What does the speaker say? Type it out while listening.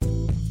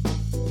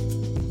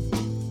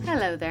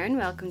Hello there and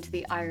welcome to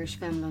the Irish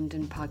Film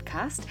London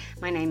podcast.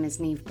 My name is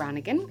Niamh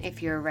Brannigan.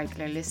 If you're a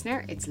regular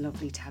listener, it's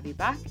lovely to have you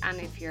back, and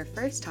if you're a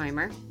first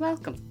timer,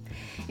 welcome.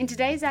 In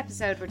today's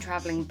episode, we're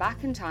travelling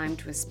back in time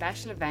to a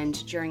special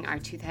event during our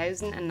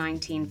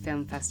 2019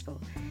 film festival.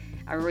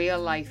 A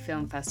real life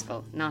film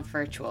festival, not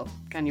virtual,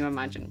 can you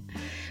imagine?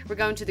 We're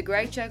going to the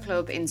Great Show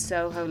Club in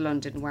Soho,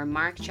 London, where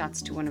Mark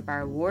chats to one of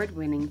our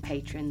award-winning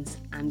patrons,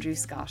 Andrew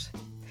Scott.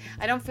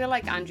 I don't feel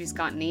like Andrew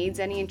Scott needs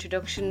any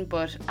introduction,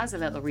 but as a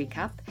little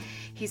recap,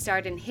 he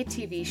starred in hit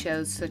TV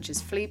shows such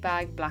as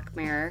Fleabag, Black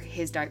Mirror,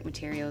 His Dark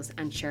Materials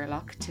and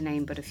Sherlock, to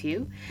name but a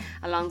few,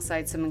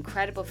 alongside some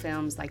incredible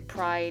films like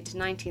Pride,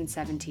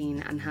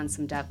 1917 and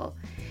Handsome Devil.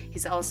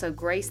 He's also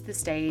graced the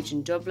stage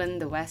in Dublin,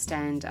 the West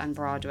End and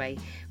Broadway,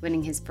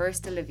 winning his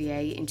first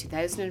Olivier in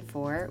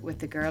 2004 with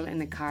The Girl in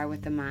the Car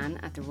with the Man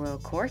at the Royal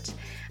Court,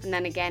 and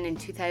then again in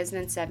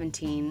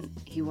 2017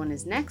 he won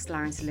his next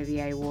Laurence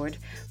Olivier Award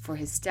for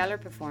his stellar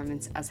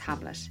performance as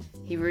Hamlet.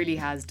 He really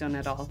has done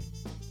it all.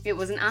 It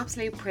was an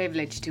absolute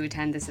privilege to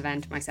attend this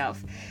event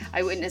myself.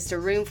 I witnessed a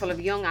room full of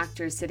young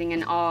actors sitting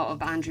in awe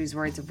of Andrew's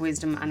words of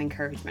wisdom and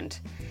encouragement.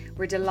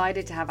 We're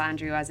delighted to have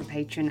Andrew as a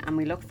patron, and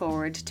we look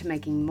forward to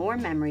making more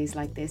memories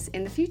like this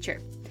in the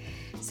future.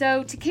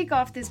 So to kick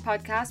off this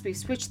podcast, we've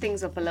switched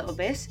things up a little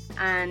bit,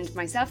 and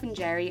myself and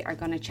Jerry are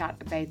going to chat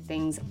about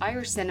things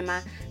Irish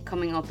cinema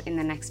coming up in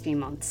the next few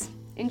months.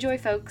 Enjoy,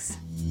 folks.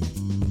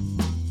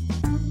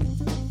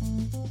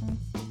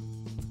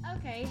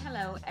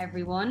 Hello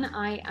everyone,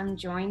 I am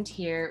joined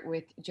here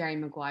with Jerry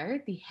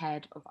Maguire, the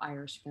head of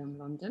Irish Film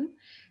London.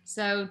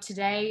 So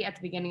today at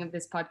the beginning of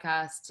this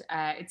podcast,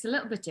 it's a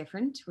little bit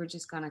different. We're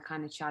just going to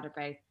kind of chat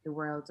about the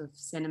world of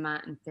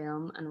cinema and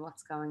film and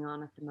what's going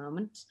on at the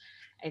moment.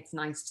 It's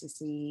nice to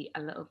see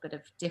a little bit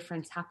of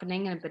difference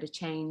happening and a bit of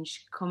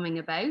change coming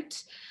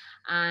about.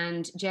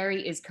 And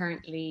Jerry is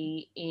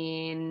currently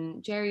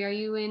Jerry, are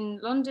you in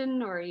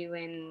London or are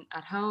you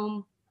at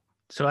home?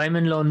 So I'm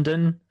in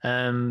London,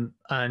 and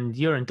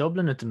you're in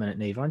Dublin at the minute,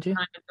 Niamh, aren't you?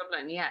 I'm in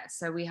Dublin, yeah.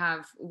 So we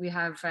have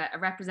a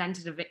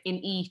representative in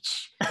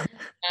each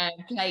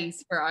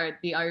place for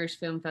the Irish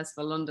Film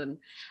Festival London.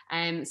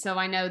 So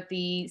I know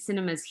the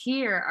cinemas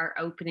here are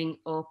opening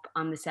up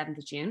on the 7th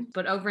of June,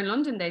 but over in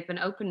London they've been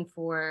open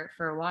for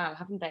a while,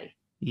 haven't they?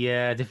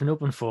 Yeah, they've been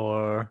open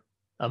for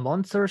a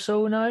month or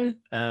so now.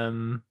 I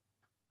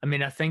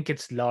mean, I think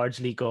it's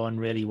largely gone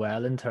really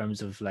well in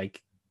terms of like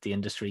the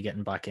industry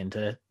getting back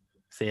into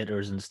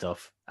theaters and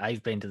stuff.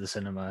 I've been to the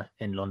cinema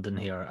in London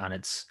here, and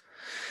it's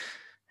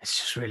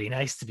just really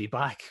nice to be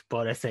back.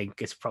 But I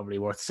think it's probably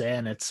worth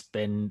saying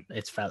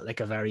it's felt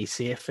like a very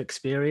safe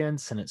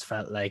experience, and it's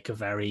felt like a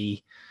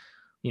very,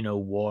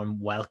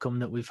 warm welcome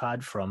that we've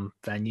had from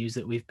venues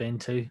that we've been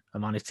to. I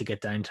managed to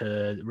get down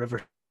to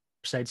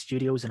Riverside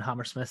Studios in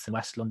Hammersmith in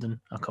West London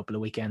a couple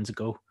of weekends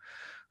ago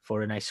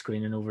for a nice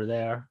screening over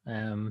there.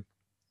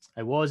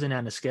 I was in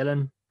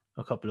Enniskillen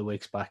a couple of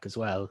weeks back as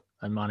well,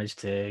 and managed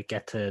to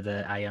get to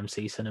the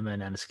IMC cinema in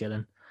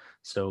Enniskillen.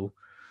 So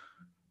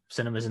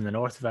cinemas in the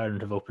north of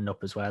Ireland have opened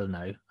up as well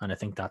now, and I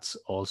think that's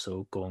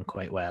also going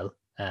quite well.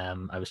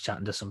 I was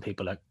chatting to some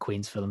people at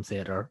Queen's Film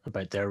Theatre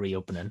about their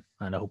reopening,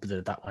 and I hope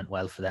that went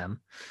well for them.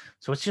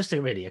 So it's just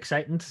really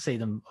exciting to see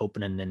them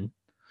opening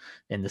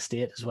in the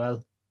state as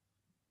well.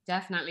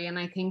 Definitely, and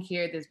I think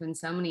here there's been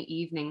so many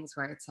evenings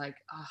where it's like,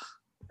 oh,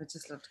 I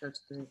just love to go to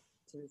the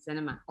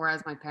cinema, or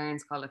as my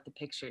parents call it, the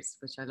pictures,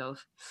 which I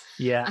love.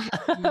 Yeah.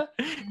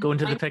 Going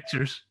to the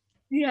pictures.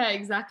 Yeah,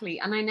 exactly.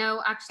 And I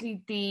know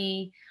actually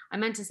I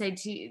meant to say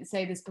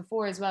this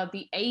before as well,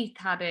 the 8th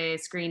had a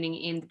screening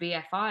in the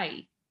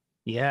BFI.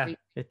 Yeah,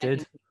 it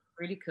did.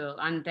 Really cool.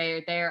 And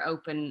they're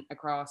open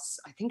across,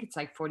 I think it's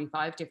like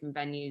 45 different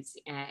venues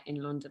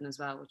in London as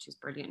well, which is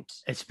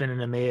brilliant. It's been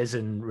an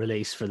amazing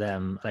release for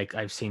them. Like,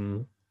 I've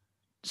seen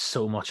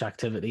so much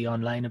activity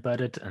online about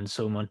it, and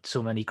so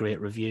many great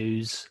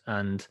reviews,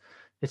 and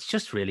it's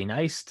just really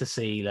nice to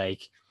see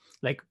like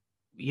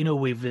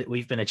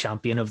we've been a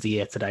champion of the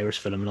 8th at Irish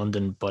Film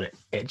London, but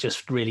it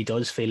just really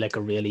does feel like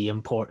a really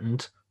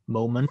important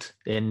moment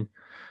in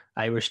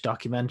Irish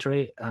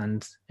documentary,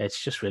 and it's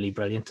just really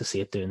brilliant to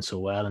see it doing so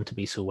well and to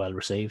be so well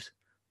received.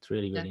 It's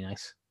really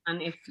nice. And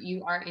if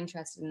you are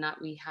interested in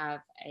that, we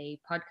have a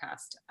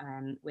podcast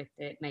with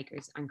the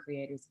makers and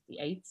creators of the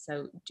 8th,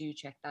 so do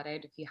check that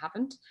out if you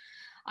haven't.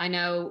 I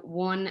know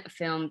one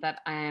film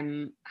that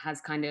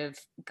has kind of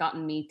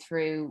gotten me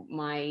through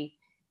my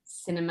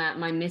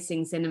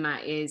missing cinema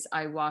is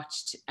I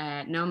watched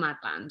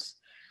Nomadland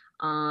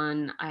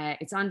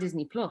it's on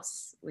Disney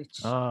Plus, which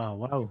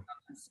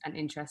was an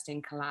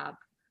interesting collab.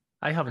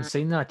 I haven't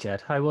seen that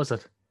yet. How was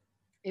it?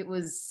 It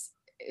was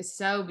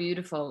so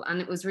beautiful, and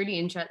it was really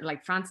interesting.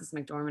 Like, Frances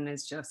McDormand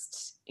is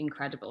just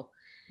incredible,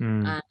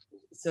 and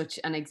such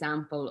an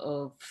example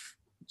of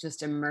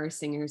just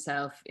immersing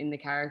herself in the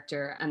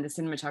character, and the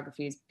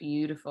cinematography is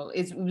beautiful.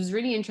 It was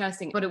really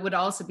interesting, but it would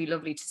also be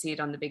lovely to see it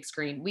on the big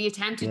screen. We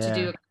attempted to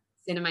do a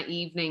cinema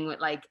evening with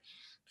like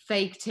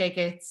fake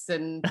tickets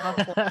and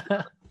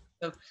popcorn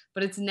stuff,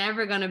 but it's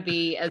never going to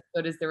be as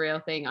good as the real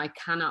thing. I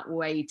cannot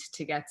wait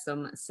to get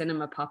some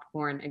cinema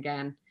popcorn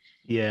again.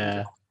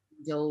 Yeah.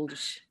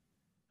 Indulge.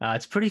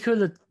 It's pretty cool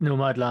that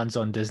Nomadland's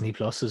on Disney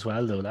Plus as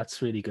well, though.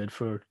 That's really good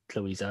for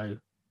Chloe Zhao.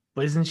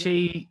 But isn't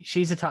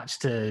she's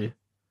attached to...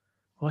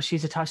 Well,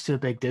 she's attached to a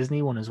big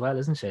Disney one as well,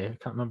 isn't she? I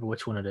can't remember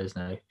which one it is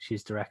now.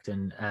 She's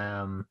directing...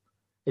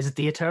 is it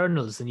The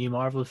Eternals, the new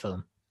Marvel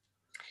film?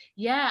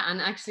 Yeah, and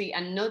actually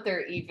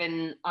another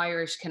even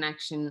Irish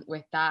connection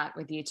with that,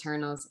 with the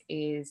Eternals,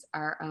 is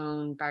our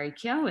own Barry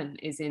Keoghan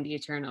is in the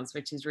Eternals,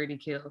 which is really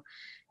cool.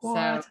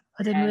 What? So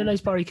I didn't realize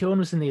Barry Keoghan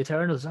was in the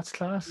Eternals. That's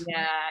class.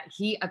 Yeah,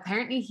 he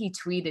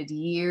tweeted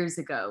years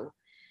ago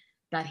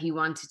that he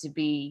wanted to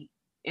be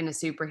in a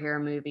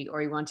superhero movie,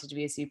 or he wanted to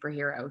be a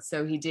superhero.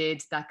 So he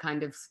did that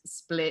kind of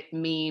split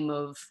meme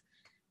of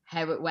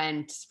how it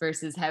went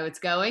versus how it's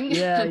going.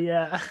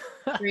 Yeah.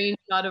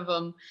 Screenshot of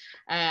him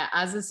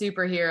as a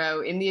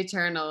superhero in the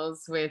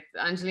Eternals with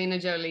Angelina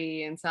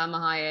Jolie and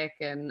Salma Hayek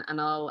and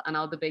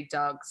all the big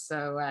dogs.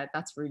 So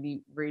that's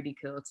really, really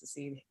cool to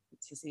see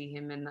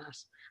him in that.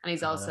 And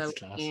he's also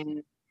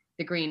in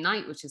The Green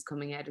Knight, which is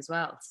coming out as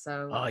well.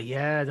 So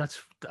yeah,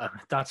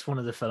 that's one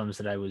of the films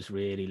that I was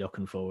really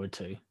looking forward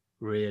to.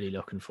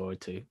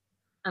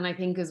 And I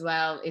think as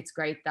well, it's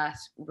great that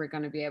we're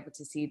going to be able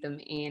to see them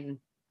in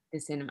the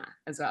cinema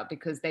as well,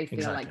 because they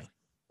feel like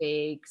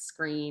big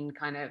screen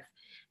kind of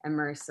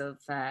immersive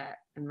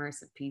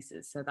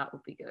pieces. So that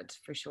would be good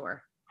for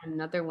sure.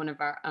 Another one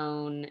of our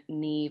own,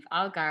 Niamh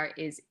Algar,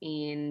 is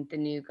in the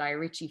new Guy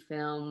Ritchie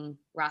film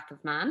Wrath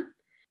of Man,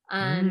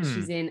 and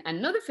she's in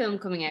another film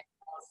coming out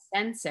called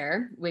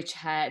Censor, which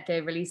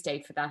the release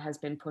date for that has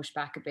been pushed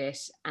back a bit.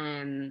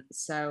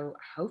 So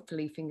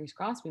hopefully, fingers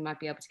crossed, we might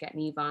be able to get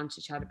Niamh on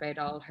to chat about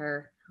all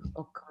her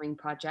upcoming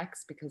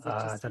projects, because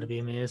that'd be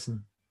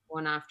amazing.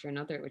 One after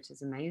another, which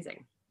is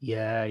amazing.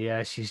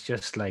 Yeah, she's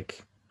just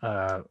like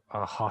a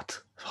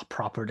hot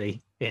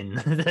property in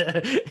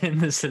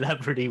the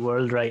celebrity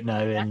world right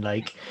now,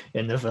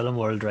 in the film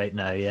world right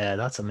now. Yeah,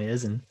 that's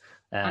amazing.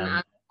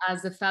 And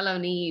as a fellow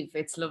Niamh,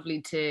 it's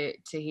lovely to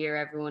hear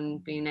everyone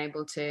being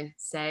able to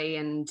say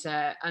and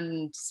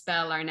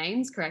spell our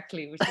names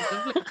correctly, which is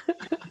lovely.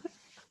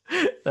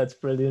 That's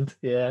brilliant.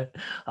 Yeah,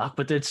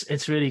 but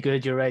it's really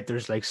good. You're right.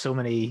 There's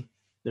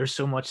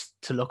so much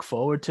to look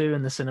forward to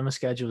in the cinema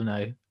schedule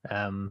now.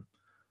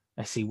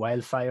 I see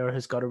Wildfire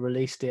has got a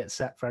release date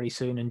set very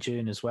soon in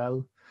June as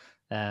well.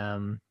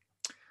 And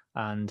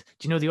do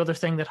you know the other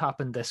thing that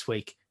happened this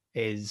week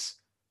is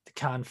the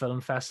Cannes Film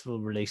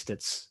Festival released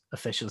its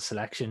official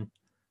selection.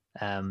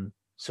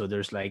 So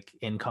there's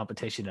in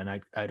competition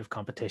and out of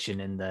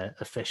competition in the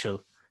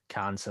official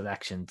Cannes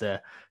selection.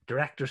 The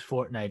Director's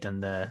Fortnight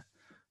and the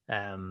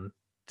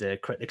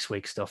Critics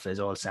Week stuff is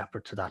all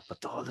separate to that,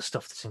 but all the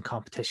stuff that's in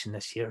competition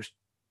this year is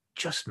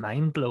just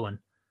mind-blowing.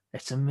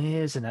 It's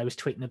amazing. I was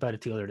tweeting about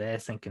it the other day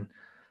thinking,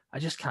 I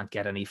just can't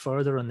get any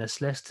further on this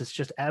list. It's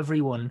just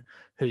everyone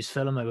whose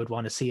film I would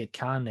want to see at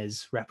Cannes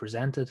is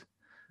represented.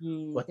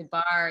 The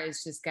bar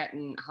is just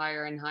getting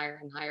higher and higher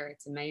and higher.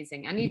 It's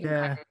amazing. And even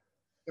kind of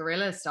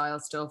guerrilla style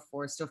stuff,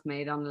 or stuff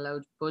made on a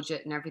low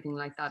budget and everything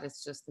like that,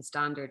 it's just the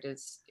standard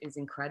is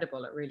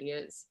incredible. It really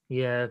is.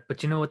 Yeah,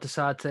 but you know what the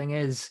sad thing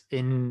is?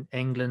 In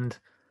England,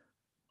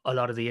 a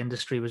lot of the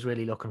industry was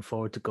really looking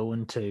forward to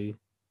going to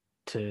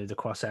the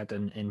Croisette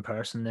in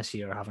person this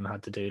year, having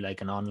had to do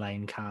an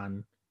online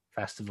Cannes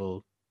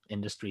festival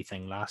industry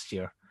thing last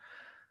year.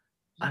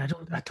 And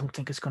I don't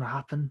think it's going to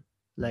happen.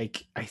 I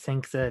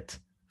think that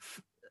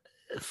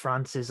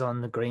France is on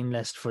the green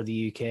list for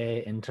the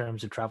UK in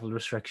terms of travel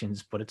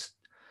restrictions, but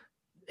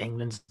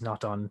England's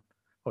not on,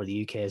 or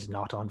the UK is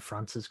not on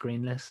France's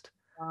green list.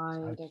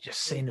 So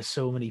just saying to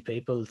so many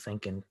people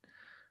thinking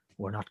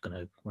we're not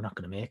gonna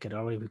make it,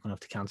 are we? We're gonna have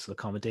to cancel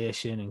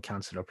accommodation and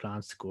cancel our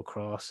plans to go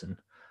across, and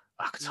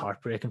it's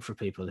heartbreaking for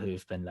people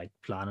who've been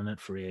planning it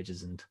for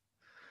ages, and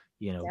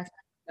Definitely.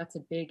 That's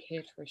a big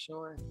hit for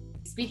sure.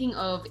 Speaking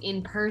of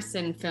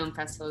in-person film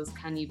festivals,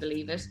 can you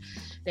believe it?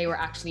 They were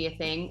actually a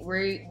thing.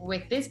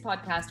 With this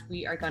podcast,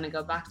 we are going to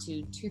go back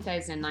to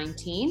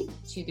 2019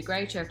 to the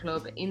Groucho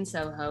Club in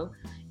Soho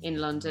in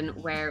London,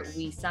 where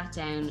we sat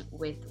down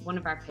with one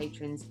of our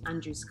patrons,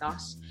 Andrew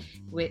Scott,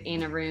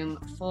 in a room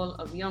full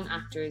of young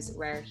actors,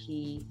 where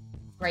he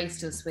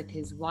graced us with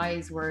his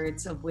wise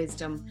words of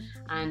wisdom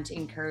and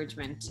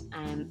encouragement.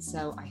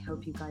 So I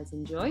hope you guys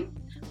enjoy,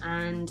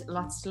 and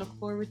lots to look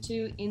forward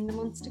to in the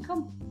months to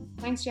come.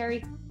 Thanks,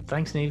 Jerry.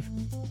 Thanks, Niamh.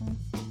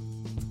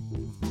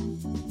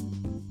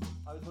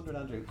 I was wondering,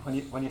 Andrew,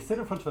 when you sit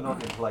in front of an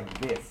audience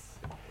like this,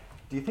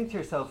 do you think to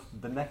yourself,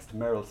 the next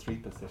Meryl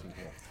Streep is sitting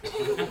here?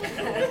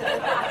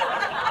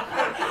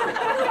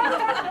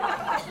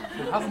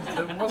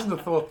 It wasn't a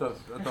thought that...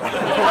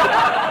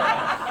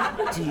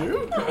 Do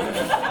you?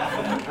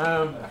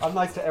 I'm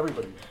nice to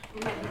everybody.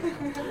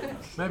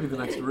 Maybe the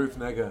next Ruth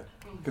Negga,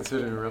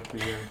 considering we're at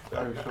the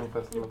Irish Film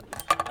Festival.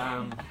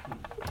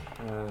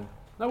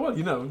 No, well,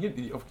 you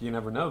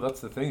never know. That's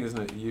the thing, isn't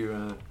it?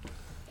 You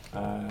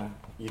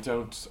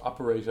don't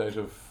operate out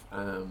of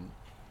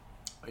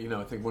you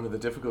know, I think one of the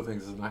difficult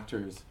things as an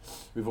actor is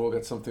we've all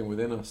got something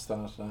within us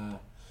that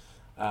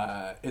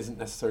isn't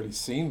necessarily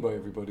seen by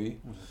everybody.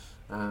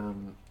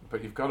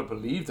 But you've got to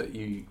believe that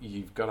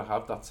you've got to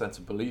have that sense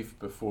of belief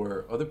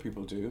before other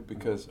people do,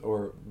 because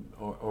or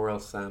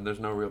else there's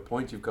no real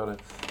point. You've got to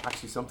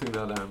actually, something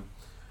that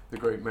the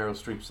great Meryl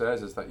Streep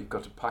says is that you've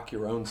got to pack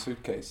your own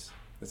suitcase.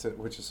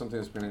 Which is something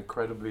that's been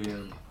incredibly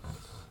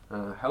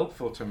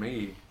helpful to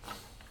me.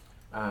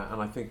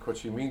 And I think what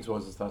she means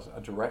is that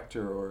a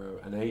director or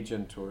an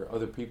agent or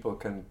other people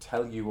can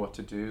tell you what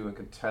to do and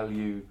can tell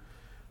you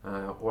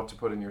what to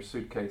put in your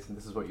suitcase, and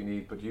this is what you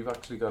need. But you've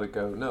actually got to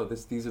go, no,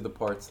 these are the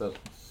parts that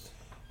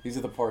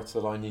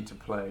I need to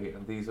play,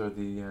 and these are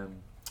the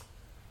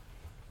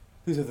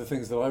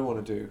things that I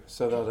want to do,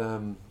 so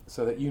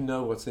that you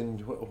know what's in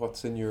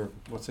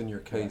your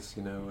case,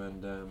 you know.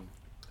 And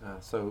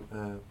so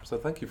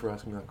thank you for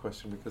asking that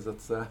question, because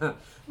that's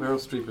Meryl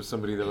Streep is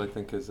somebody that I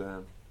think is,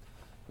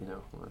 you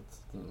know,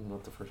 I'm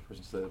not the first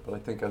person to say it, but I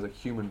think as a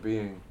human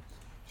being,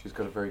 she's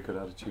got a very good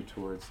attitude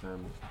towards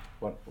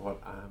what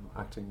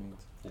acting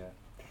means.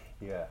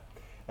 Yeah.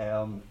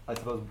 I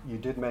suppose you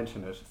did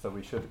mention it, so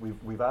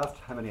we've asked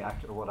how many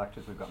what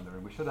actors we've got in the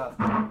room. We should ask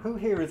who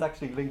here is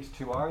actually linked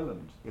to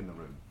Ireland in the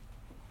room.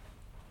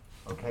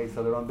 Okay,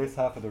 so they're on this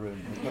half of the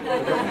room. We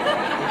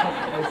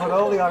put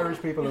all the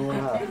Irish people in one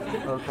half.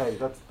 Okay,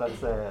 that's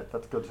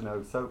good to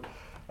know. So,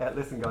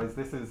 listen, guys,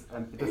 this is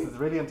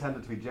really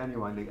intended to be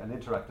genuinely an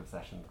interactive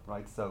session,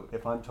 right? So,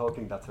 if I'm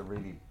talking, that's a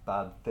really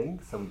bad thing.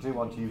 So, we do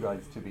want you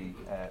guys to be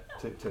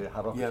to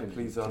have opportunity. Yeah,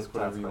 please ask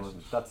whatever you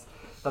want.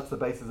 That's the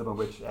basis upon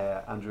which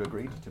Andrew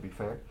agreed. To be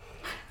fair.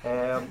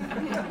 As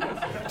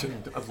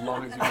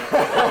long as you.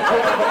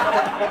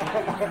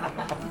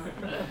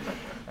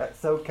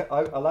 So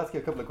I'll ask you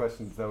a couple of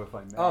questions, though, if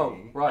I may. Oh,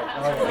 right.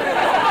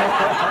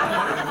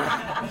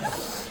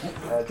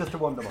 Just to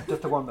warm them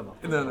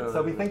up. No.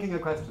 So be thinking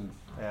of questions.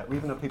 We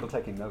even have people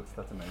taking notes.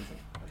 That's amazing.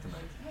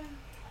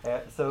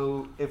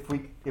 So if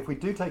we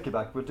do take you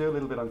back, we'll do a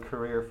little bit on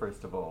career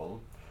first of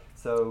all.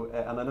 So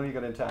and I know you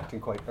got into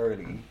acting quite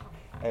early,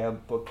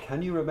 but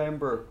can you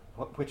remember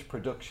which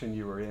production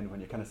you were in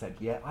when you kind of said,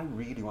 "Yeah, I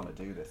really want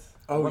to do this.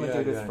 I want to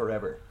do this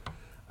forever."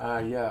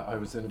 Yeah, I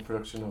was in a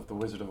production of The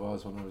Wizard of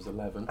Oz when I was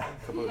 11, a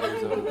couple of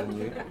years older than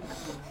you,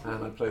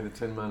 and I played the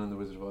Tin Man in The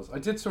Wizard of Oz. I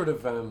did sort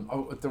of,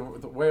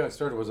 the way I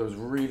started was I was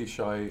really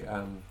shy,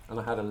 and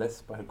I had a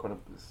lisp. I had quite a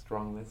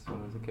strong lisp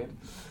when I was a kid,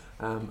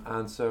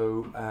 and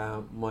so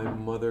my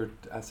mother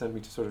sent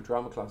me to sort of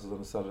drama classes on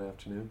a Saturday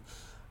afternoon,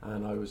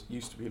 and I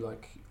used to be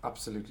like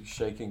absolutely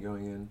shaking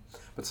going in,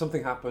 but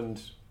something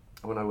happened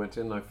when I went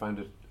in. I found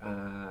it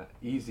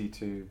easy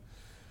to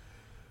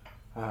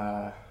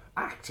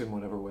act in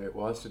whatever way it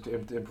was, to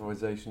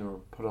improvisation or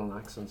put on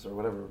accents or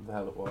whatever the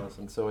hell it was,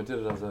 and so I did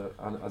it as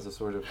a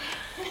sort of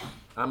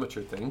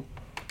amateur thing,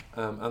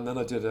 and then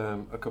I did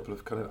a couple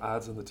of kind of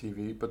ads on the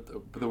TV. But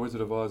the Wizard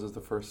of Oz is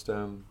the first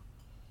kind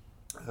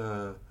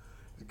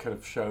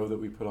of show that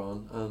we put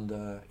on,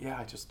 and yeah,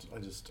 I just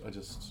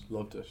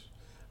loved it.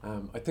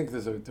 I think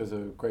there's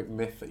a great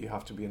myth that you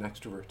have to be an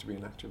extrovert to be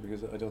an actor,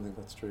 because I don't think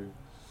that's true.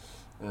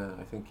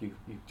 I think you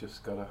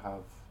just got to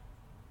have.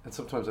 And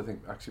sometimes I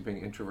think actually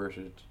being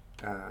introverted,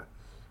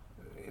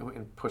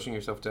 in pushing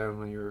yourself down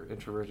when you're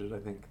introverted, I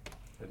think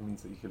it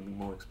means that you can be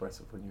more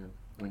expressive when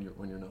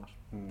you're not.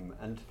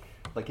 And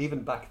like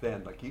even back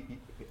then, like you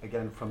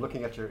again, from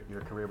looking at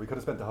your career, we could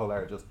have spent the whole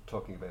hour just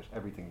talking about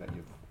everything that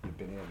you've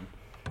been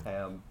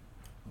in.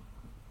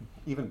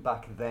 Even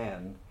back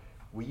then,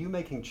 were you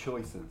making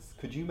choices?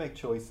 Could you make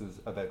choices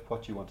about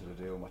what you wanted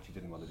to do and what you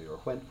didn't want to do, or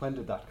when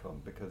did that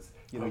come? Because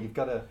you know you've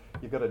got a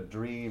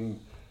dream.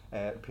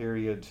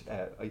 Period,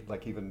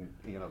 like even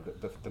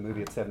the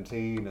movie at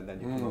 17, and then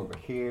you come over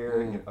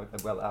here.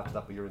 Well, after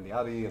that, but you're in the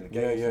Abbey and the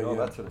gates and all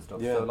that sort of stuff.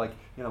 Yeah. So, like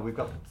we've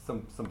got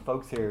some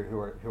folks here who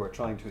are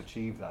trying to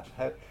achieve that.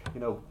 How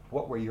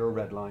what were your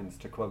red lines,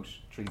 to quote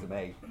Theresa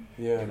May?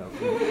 Yeah. Even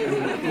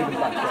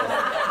back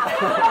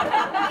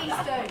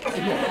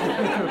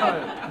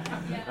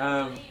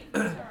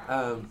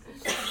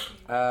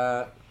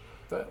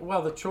then.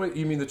 Well, the choice.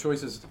 You mean the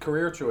choices,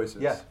 career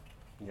choices? Yeah.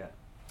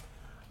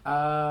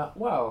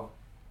 Well,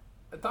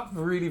 that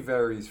really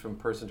varies from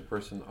person to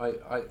person.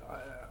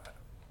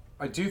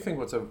 I do think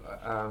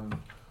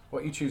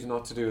what you choose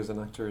not to do as an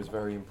actor is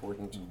very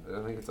important.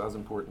 I think it's as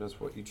important as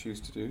what you choose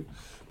to do.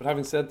 But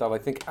having said that, I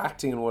think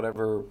acting in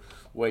whatever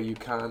way you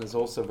can is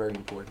also very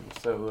important.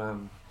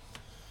 So,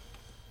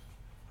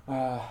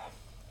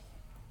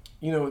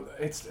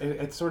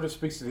 it sort of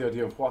speaks to the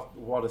idea of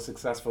what a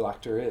successful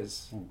actor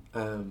is,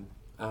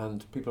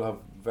 and people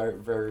have very,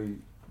 very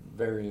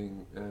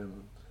varying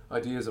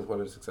ideas of what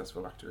a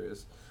successful actor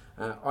is.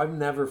 I've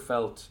never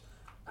felt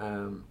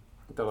that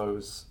I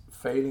was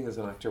failing as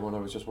an actor when I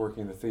was just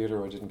working in the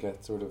theatre. I didn't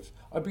get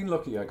I've been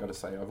lucky, I got to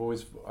say. I've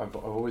always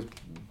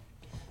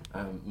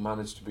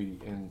managed to be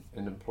in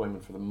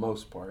employment for the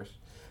most part,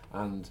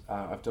 and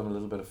I've done a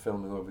little bit of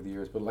filming over the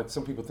years. But like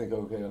some people think,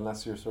 okay,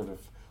 unless you're sort of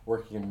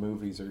working in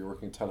movies or you're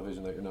working in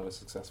television, that you're not a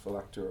successful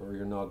actor, or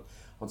you're not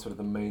on sort of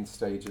the main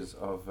stages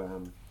of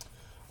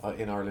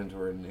in Ireland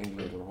or in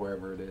England or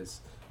wherever it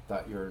is,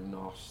 that you're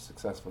not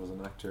successful as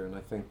an actor. And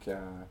I think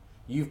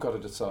you've got to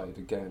decide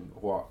again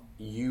what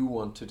you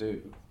want to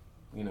do.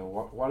 You know,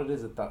 what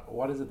is it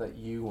that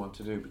you want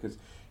to do? Because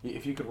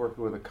if you could work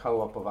with a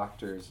co-op of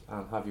actors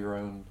and have your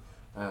own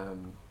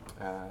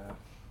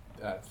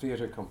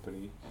theatre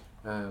company,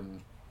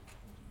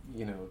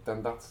 you know,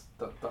 then that's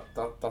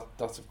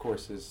of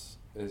course is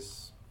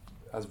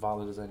as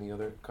valid as any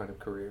other kind of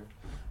career.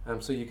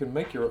 So you can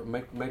make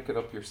it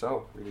up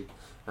yourself, really.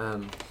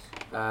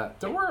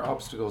 There were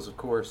obstacles, of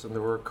course, and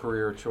there were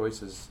career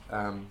choices.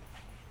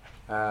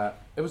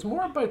 It was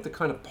more about the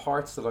kind of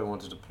parts that I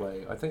wanted to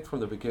play. I think from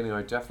the beginning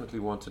I definitely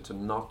wanted to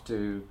not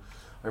do...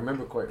 I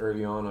remember quite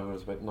early on, I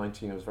was about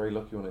 19, I was very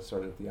lucky when I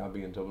started at the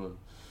Abbey in Dublin.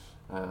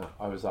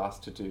 I was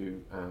asked to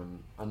do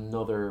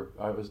another...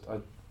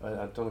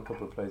 I'd done a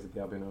couple of plays at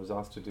the Abbey, and I was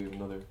asked to do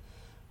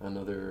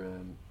another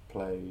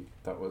play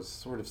that was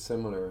sort of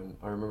similar, and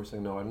I remember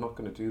saying, no, I'm not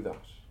going to do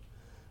that.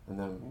 And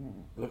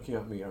then looking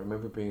at me, I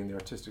remember being in the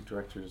artistic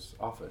director's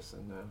office,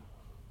 and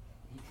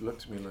he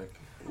looked at me like,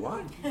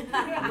 what? And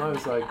I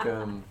was like,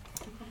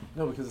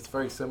 no, because it's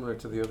very similar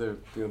to the other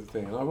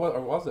thing. And I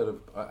was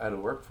out of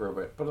work for a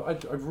bit, but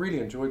I really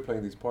enjoyed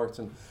playing these parts,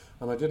 and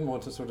I didn't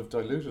want to sort of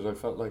dilute it. I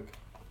felt like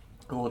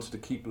I wanted to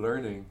keep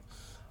learning,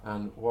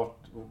 and what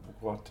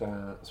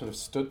sort of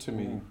stood to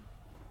me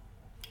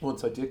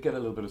once I did get a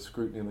little bit of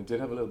scrutiny and I did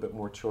have a little bit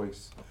more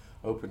choice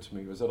open to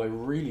me was that I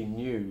really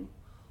knew,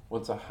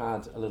 once I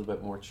had a little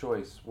bit more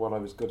choice, what I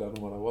was good at and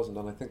what I wasn't.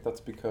 And I think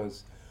that's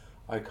because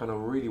I kind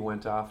of really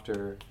went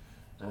after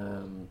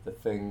the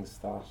things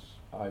that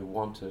I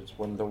wanted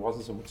when there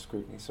wasn't so much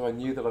scrutiny. So I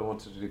knew that I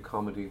wanted to do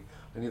comedy.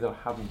 I knew that I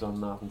hadn't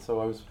done that, and so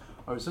I was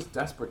just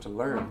desperate to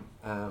learn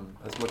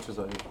as much as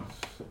I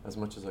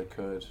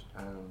could.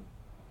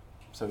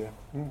 So yeah.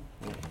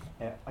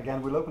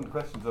 Again, we'll open the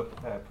questions up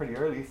pretty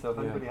early. So if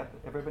anybody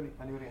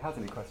has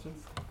any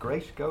questions,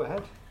 great, go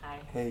ahead. Hi.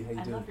 Hey, how you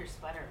doing? I love your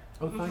sweater.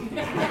 Oh, thank you.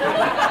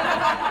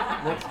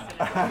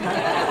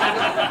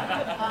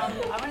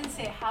 I want to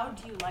say, how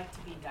do you like to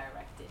be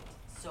directed?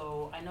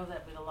 So I know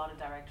that with a lot of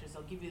directors,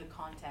 they'll give you the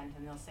content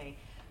and they'll say,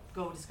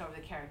 go discover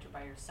the character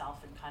by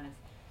yourself, and kind of,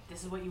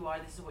 this is what you are,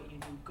 this is what you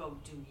do, go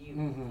do you.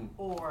 Mm-hmm.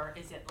 Or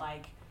is it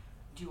like,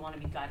 do you want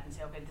to be guided and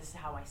say, okay, this is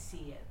how I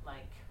see it?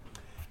 Like,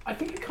 I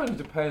think it kind of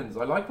depends.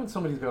 I like when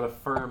somebody's got a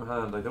firm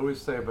hand. I'd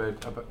always say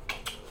but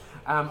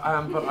I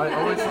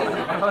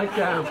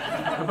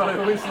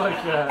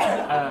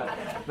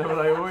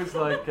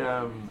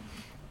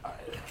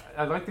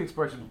like the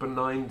expression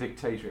benign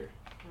dictator.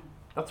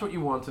 That's what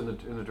you want in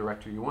a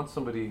director. You want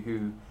somebody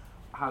who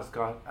has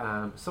got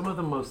some of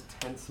the most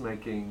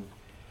tense-making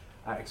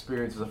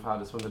experiences I've had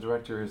is when the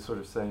director is sort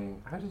of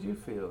saying, how did you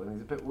feel? And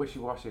he's a bit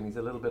wishy-washy and he's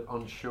a little bit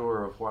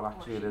unsure of what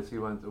actually it is he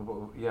wants.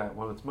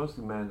 Well, it's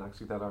mostly men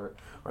actually that are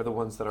the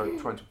ones that are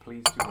trying to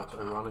please too much,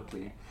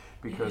 ironically,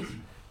 because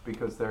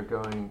they're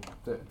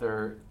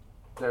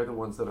the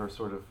ones that are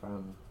sort of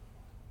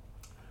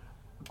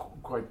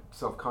quite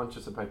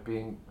self-conscious about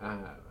being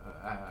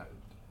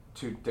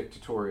too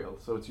dictatorial.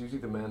 So it's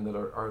usually the men that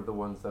are the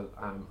ones that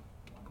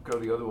go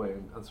the other way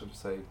and sort of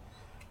say,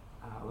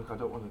 look, I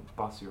don't want to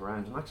boss you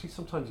around. And actually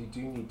sometimes you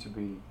do need to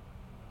be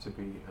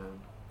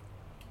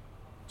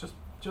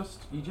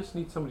you just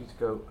need somebody to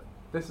go,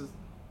 this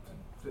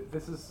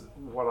is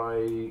what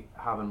I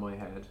have in my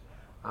head,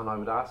 and I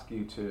would ask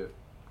you to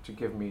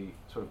give me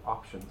sort of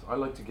options. I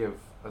like to give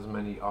as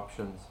many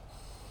options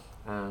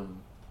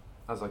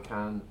as I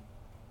can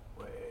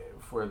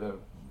for the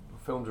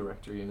film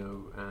director,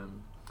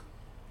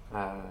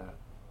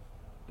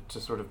 to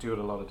sort of do it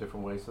a lot of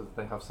different ways so that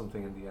they have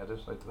something in the edit.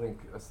 I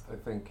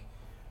think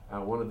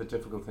one of the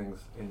difficult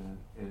things in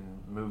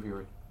movie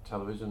or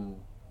television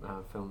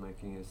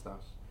filmmaking is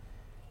that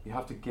you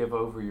have to give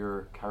over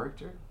your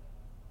character.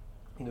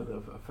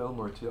 A film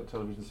or a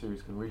television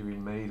series can really be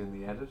made in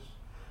the edit.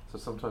 So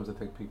sometimes I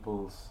think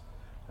people's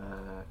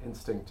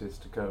instinct is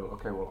to go,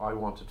 okay, well, I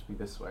want it to be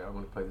this way. I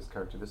want to play this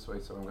character this way,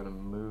 so I'm going to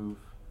move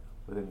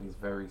within these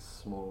very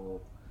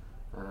small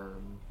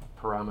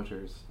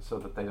parameters so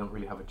that they don't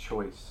really have a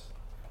choice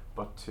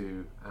but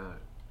to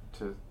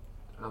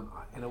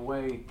in a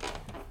way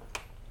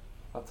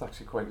that's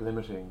actually quite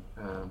limiting,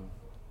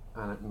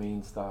 and it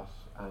means that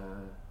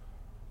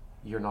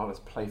you're not as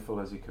playful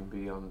as you can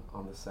be on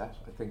the set.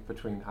 I think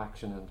between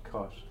action and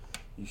cut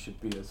you should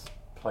be as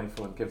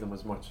playful and give them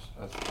as much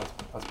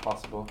as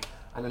possible,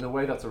 and in a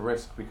way that's a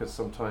risk because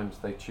sometimes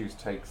they choose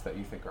takes that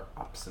you think are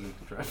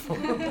absolutely dreadful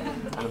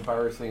and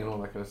embarrassing and all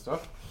that kind of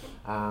stuff,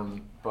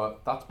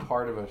 but that's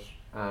part of it.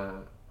 I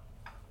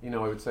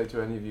would say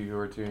to any of you who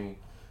are doing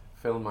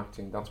film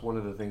acting, that's one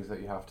of the things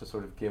that you have to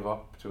sort of give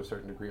up to a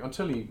certain degree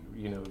until you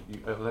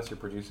unless you're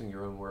producing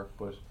your own work,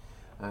 but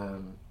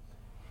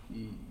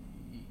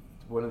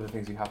one of the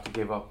things you have to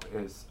give up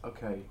is,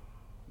 okay,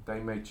 they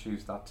may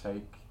choose that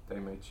take, they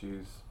may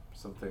choose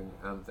something,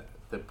 and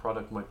the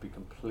product might be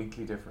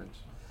completely different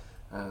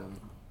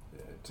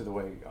to the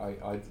way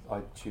I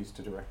choose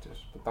to direct it.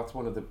 But that's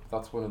one of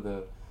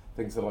the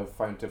things that I've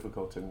found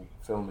difficult in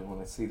filming.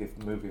 When I see the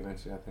movie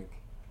eventually, I think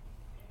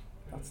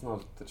that's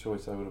not the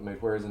choice I would have made.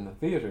 Whereas in the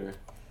theatre,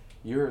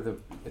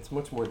 it's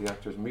much more the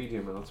actor's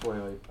medium, and that's why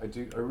I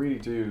really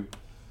do.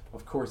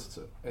 Of course,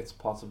 it's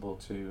possible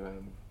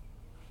to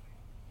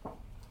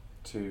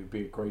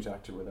be a great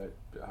actor without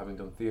having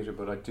done theatre,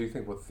 but I do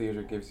think what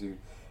theatre gives you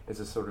is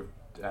a sort of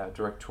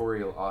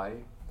directorial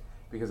eye,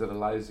 because it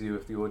allows you,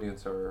 if the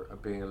audience are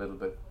being a little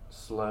bit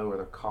slow or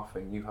they're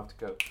coughing, you have to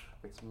go.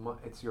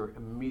 It's your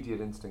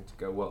immediate instinct to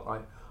go, well,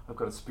 I've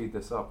got to speed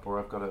this up, or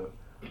I've got to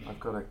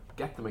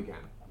get them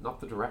again. Not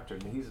the director.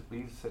 And he's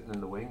sitting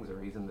in the wings, or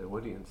he's in the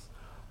audience.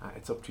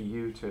 It's up to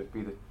you to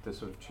be the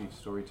sort of chief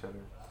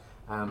storyteller.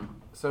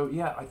 So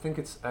yeah, I think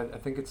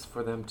it's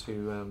for them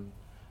to.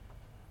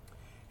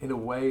 In a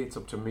way, it's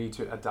up to me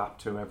to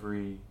adapt to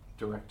every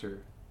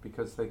director,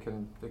 because they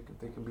can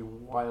be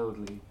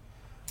wildly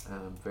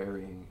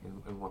varying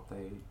in what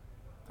they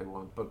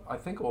want. But I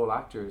think all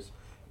actors,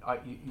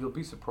 you'll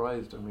be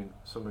surprised. I mean,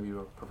 some of you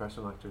are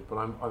professional actors, but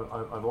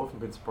I've often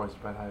been surprised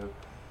about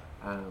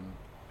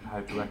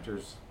how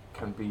directors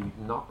can be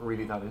not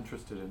really that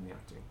interested in the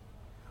acting,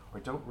 or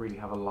don't really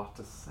have a lot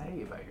to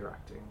say about your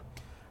acting.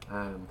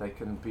 They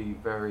can be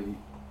very,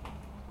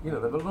 they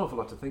have an awful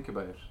lot to think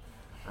about.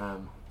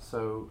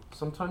 So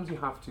sometimes you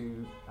have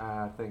to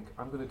think,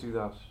 I'm going to do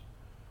that.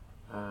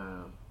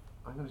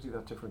 I'm going to do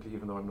that differently,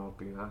 even though I'm not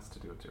being asked to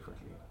do it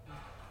differently.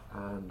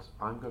 And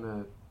I'm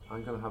going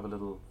to have a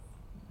little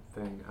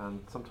thing, and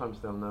sometimes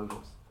they'll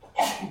notice.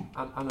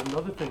 And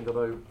another thing that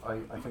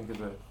I think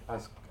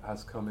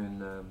has come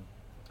in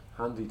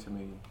handy to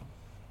me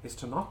is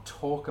to not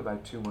talk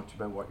about too much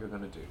about what you're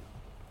going to do,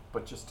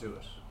 but just do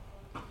it.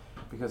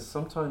 Because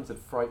sometimes it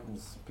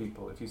frightens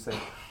people if you say,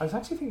 I was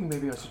actually thinking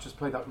maybe I should just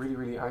play that really,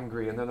 really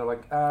angry, and then they're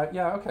like,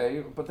 yeah,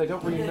 okay, but they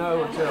don't really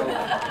know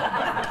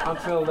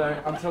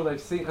until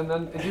they've seen, and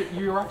then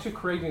you're actually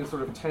creating a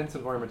sort of tense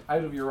environment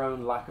out of your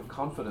own lack of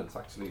confidence,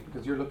 actually,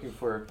 because you're looking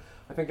for,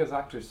 I think as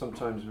actors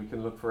sometimes we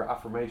can look for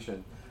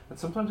affirmation, and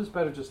sometimes it's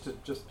better just to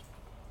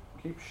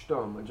keep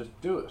stum and just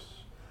do it.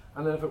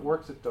 And then if it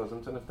works, it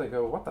doesn't. And if they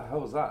go, "What the hell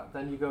was that?"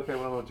 Then you go, "Okay,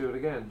 well, I won't do it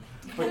again."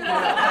 But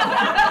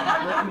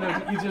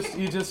you just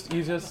do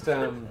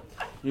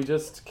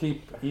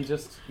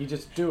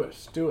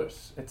it. Do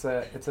it.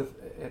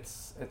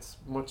 It's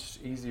much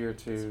easier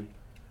to.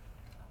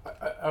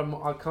 I'm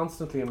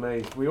constantly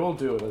amazed. We all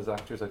do it as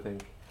actors, I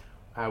think.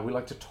 We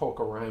like to talk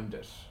around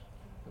it.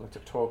 We like to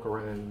talk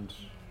around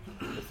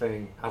the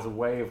thing as a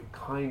way of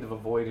kind of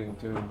avoiding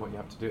doing what you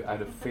have to do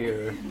out of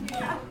fear.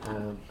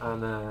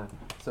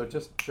 So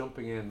just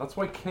jumping in. That's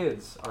why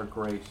kids are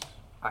great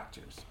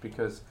actors,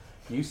 because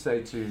you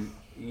say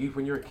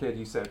when you're a kid,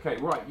 you say, okay,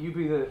 right, you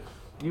be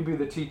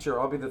the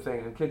teacher, I'll be the thing,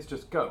 and kids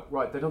just go.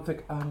 Right, they don't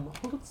think, hold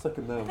on a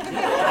second now.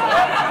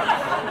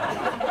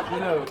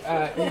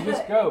 You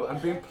just go, and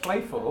being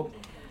playful,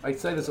 I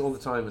say this all the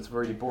time, it's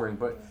really boring,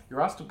 but you're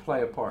asked to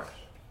play a part.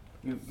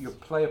 You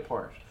play a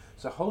part.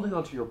 So holding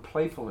on to your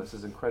playfulness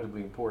is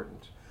incredibly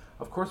important.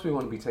 Of course, we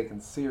want to be taken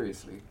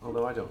seriously,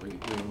 although I don't really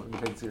want to be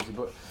taken seriously.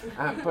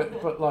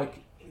 But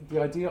like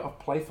the idea of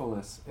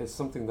playfulness is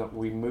something that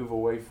we move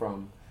away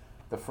from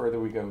the further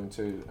we go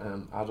into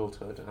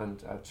adulthood,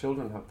 and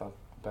children have that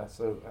best.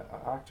 So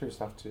actors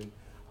have to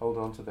hold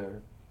on to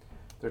their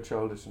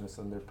childishness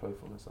and their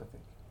playfulness, I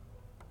think.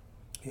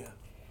 Yeah.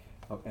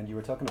 Oh, and you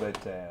were talking about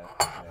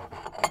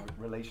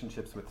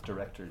relationships with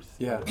directors.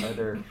 Yeah. Are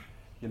there,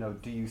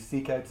 do you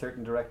seek out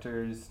certain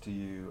directors? Do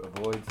you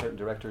avoid certain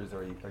directors,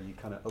 or are you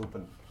kind of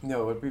open?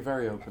 No, I'd be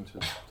very open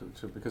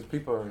to because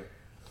people are.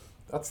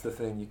 That's the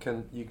thing.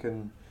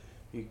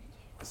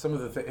 Some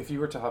of the if you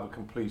were to have a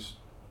complete,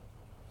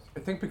 I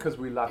think because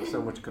we lack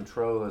so much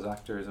control as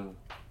actors, and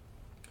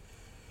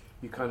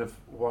you kind of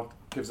what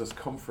gives us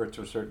comfort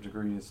to a certain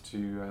degree is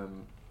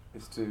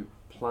to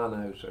plan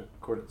out a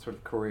sort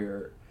of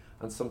career,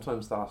 and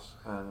sometimes that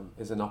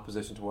is in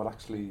opposition to what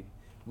actually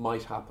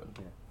might happen.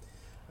 Yeah.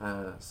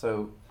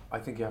 So I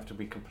think you have to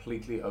be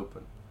completely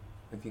open.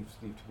 I think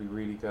you have to be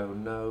really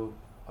no,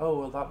 oh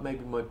well, that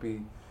maybe might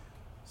be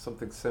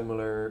something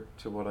similar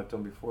to what I've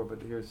done before,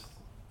 but here's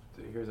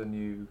a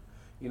new,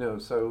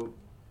 so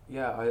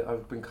yeah,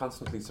 I've been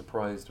constantly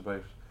surprised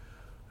about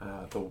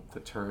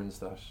the turns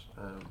that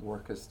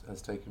work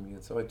has taken me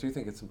in. So I do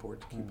think it's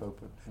important to keep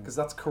open, because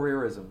that's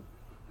careerism,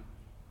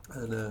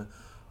 and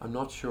I'm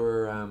not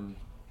sure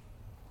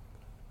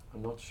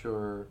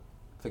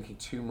thinking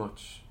too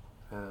much.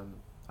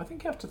 I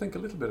think you have to think a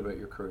little bit about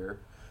your career,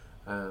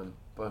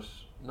 but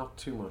not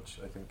too much.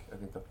 I think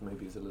that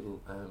maybe is a little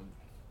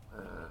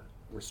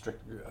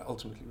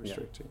ultimately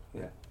restricting.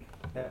 Yeah.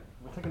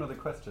 We'll take another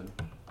question.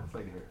 This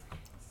lady here.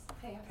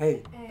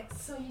 Hey.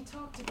 So you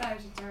talked about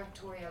a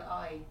directorial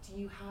eye. Do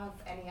you have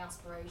any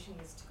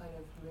aspirations to kind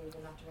of move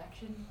in that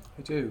direction?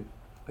 I do.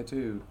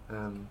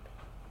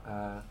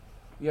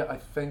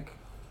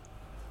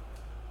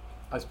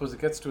 I suppose it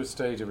gets to a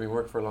stage, I've been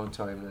working for a long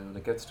time now, and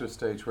it gets to a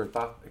stage where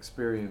that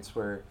experience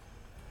where,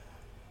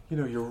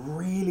 you're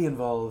really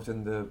involved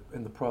in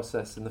the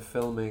process, in the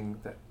filming,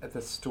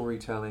 the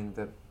storytelling,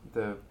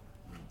 the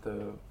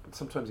the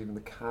sometimes even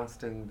the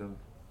casting,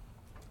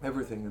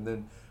 everything, and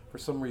then for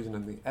some reason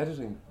in the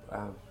editing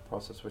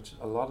process, which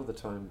a lot of the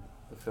time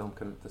the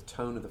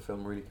tone of the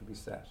film really can be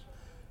set.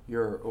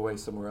 You're away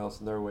somewhere else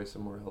and they're away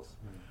somewhere else,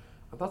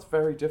 and that's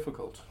very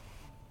difficult.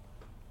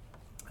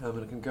 And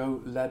it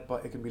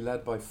can be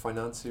led by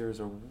financiers,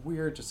 or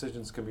weird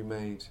decisions can be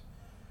made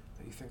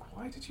that you think,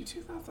 why did you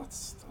do that?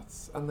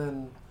 That's and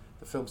then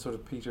the film sort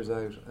of peters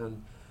out,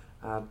 and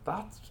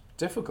that's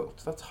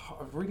difficult. That's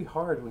really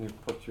hard when you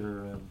put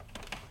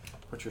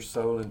your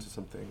soul into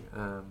something.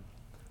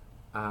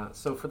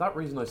 So for that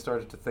reason, I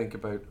started to think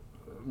about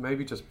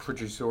maybe just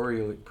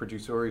producerially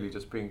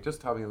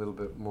just having a little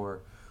bit more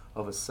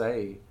of a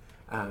say,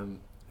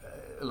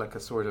 like a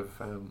sort of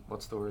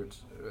what's the word,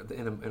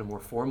 in a more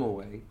formal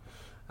way.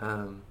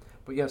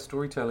 But yeah,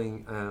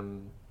 storytelling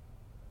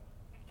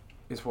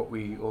is what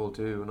we all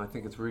do, and I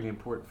think it's really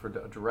important for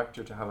a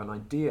director to have an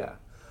idea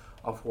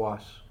of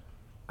what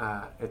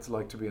it's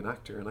like to be an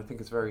actor, and I think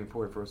it's very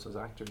important for us as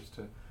actors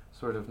to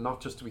sort of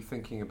not just to be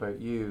thinking about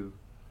you,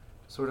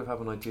 sort of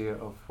have an idea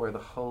of where the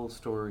whole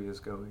story is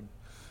going.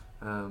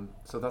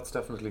 So that's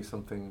definitely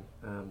something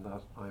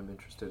that I'm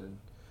interested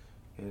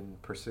in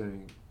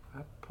pursuing.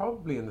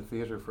 Probably in the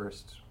theatre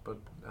first, but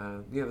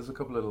yeah, there's a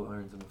couple little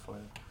irons in the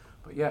fire.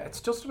 But yeah,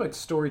 it's just about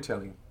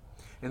storytelling.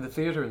 In the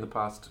theatre, in the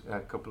past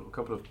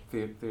couple of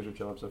theatre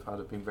jobs I've had,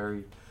 have been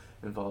very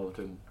involved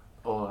in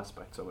all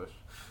aspects of it,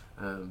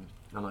 and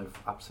I've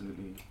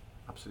absolutely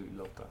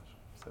loved that.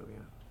 So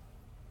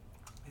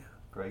yeah.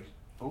 Great.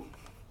 Oh,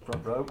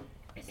 front row.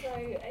 So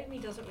Amy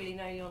doesn't really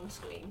know you on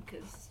screen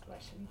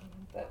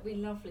but we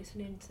love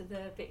listening to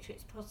the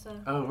Beatrix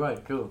Potter Oh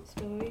right, cool.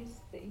 stories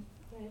that you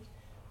read.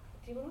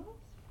 Do you want to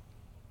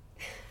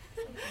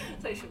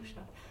ask?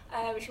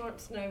 So she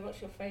wants to know what's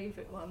your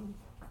favourite one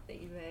that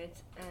you read,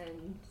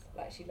 and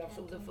like she loves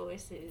all the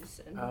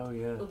voices and Oh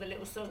yeah. all the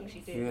little songs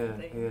you did Yeah, and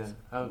things.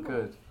 yeah. Oh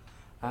good.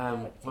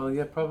 Well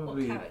yeah, What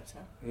probably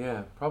character?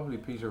 yeah, probably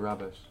Peter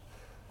Rabbit.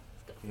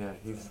 Yeah,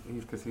 he's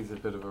because he's a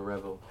bit of a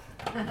rebel.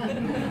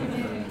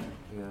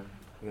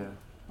 Yeah.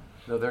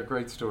 No, they're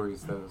great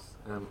stories. Those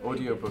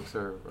audiobooks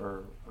are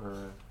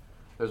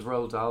there's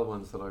Roald Dahl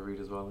ones that I read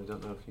as well. I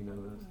don't know if you know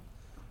those.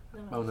 No,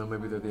 Oh no,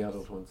 maybe they're the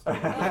adult ones.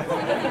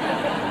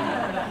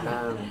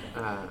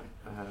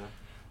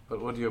 But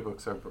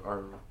audiobooks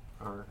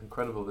are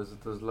incredible.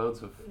 There's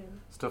loads of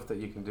stuff that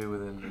you can do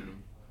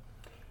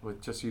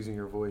with just using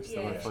your voice. that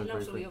I Yeah, she find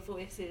loves all very your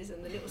voices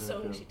and the little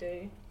songs you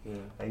do. Yeah.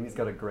 Amy's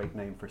got a great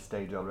name for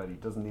stage already.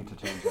 Doesn't need to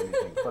change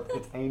anything. But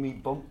it's Amy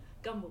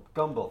Gumble.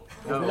 Gumble.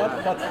 Oh,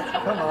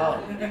 Come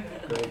on.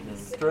 Great.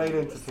 Straight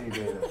into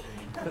TV.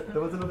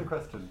 There was another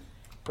question.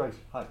 Great.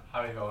 Hi.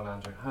 How are you going,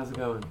 Andrew? How's it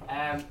going?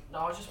 No,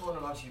 I was just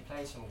wondering, obviously you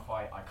play some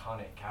quite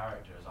iconic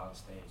characters on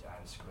stage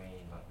and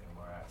screen, like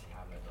Moriarty,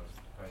 Hamlet, those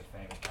very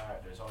famous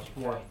characters.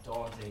 Obviously quite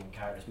daunting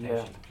characters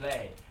potentially to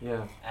play.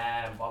 Yeah.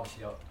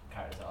 Obviously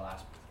characters that I'll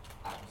ask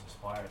actors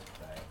aspire to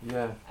play.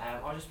 Yeah.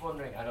 I was just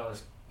wondering, I know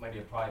this maybe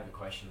a private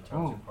question in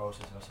terms of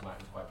process. I know some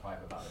actors are quite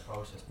private about the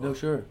process. But No,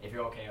 sure. if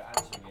you're okay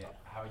answering it,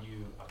 how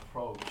you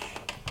approach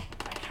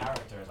a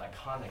character as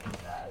iconic as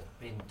that, has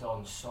been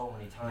done so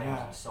many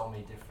times in so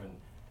many different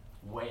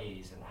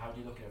ways, and how do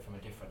you look at it from a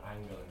different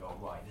angle and go,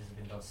 right, this has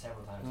been done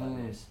several times like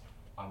this,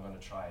 I'm going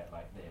to try it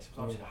like this. Because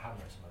obviously the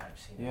Hamlet is something I've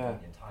seen a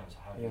million times, so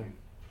how do you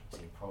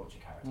approach a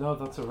character? No,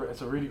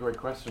 it's a really great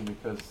question,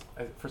 because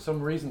for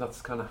some reason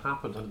that's kind of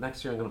happened, and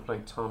next year I'm going to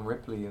play Tom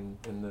Ripley in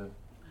the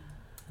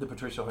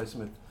Patricia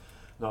Highsmith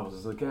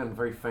novels. Again,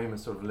 very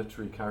famous sort of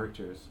literary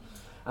characters,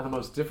 and the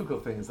most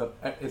difficult thing is that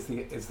is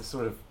the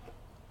sort of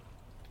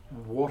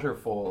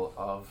waterfall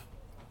of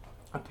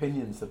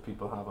opinions that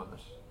people have on it.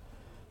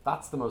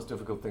 That's the most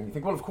difficult thing. You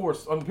think, well, of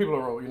course, and people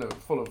are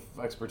full of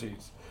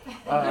expertise.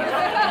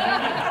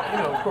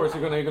 Of course,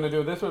 you're going to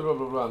do it this way, blah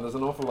blah blah. And there's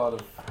an awful lot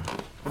of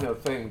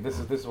thing. This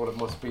is what it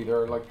must be.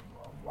 There are like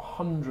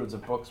hundreds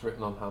of books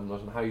written on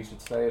Hamlet and how you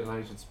should say it and how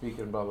you should speak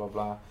it and blah blah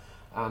blah.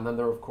 And then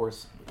there are of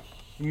course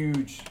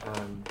huge.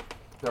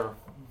 There are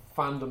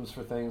fandoms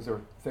for things. There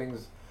are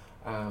things.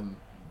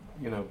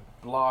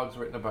 Blogs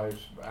written about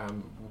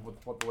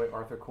what the way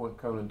Arthur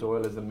Conan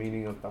Doyle is the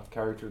meaning of that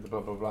character, the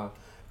blah blah blah.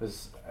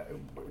 There's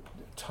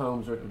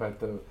tomes written about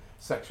the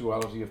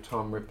sexuality of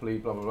Tom Ripley,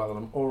 blah blah blah. That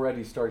I'm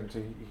already starting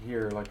to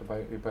hear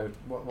about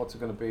what's it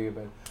going to be,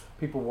 about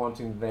people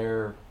wanting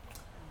their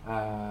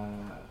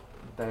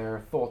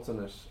thoughts on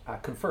it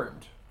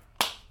confirmed.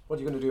 What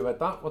are you going to do about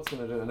that? What's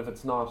going to do? And if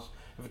it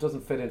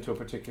doesn't fit into a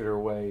particular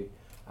way,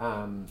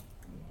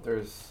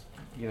 there's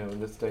in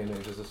this day and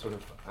age there's a sort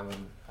of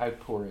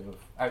outpouring of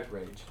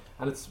outrage,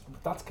 and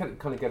that's kind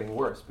of getting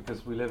worse,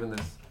 because we live in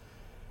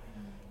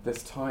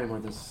this time where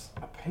there's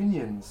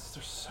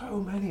so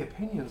many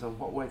opinions on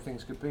what way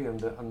things could be, and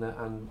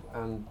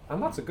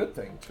that's a good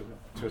thing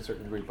to a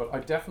certain degree, but I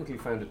definitely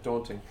found it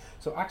daunting.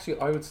 So actually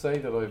I would say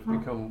that I've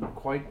become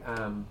quite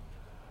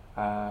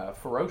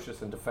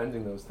ferocious in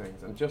defending those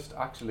things, and just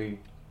actually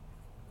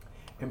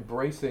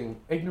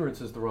embracing,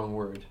 ignorance is the wrong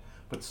word,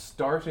 but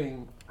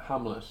starting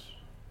Hamlet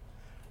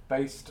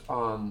based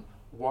on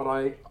what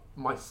I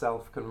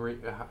myself can read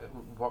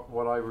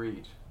what I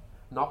read,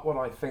 not what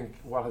I think,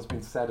 what has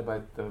been said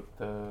about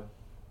the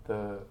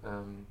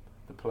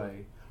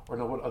play, or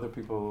not what other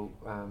people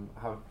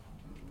have,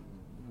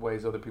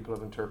 ways other people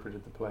have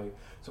interpreted the play.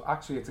 So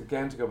actually, it's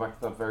again to go back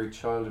to that very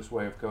childish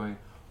way of going,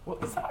 well,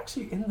 is that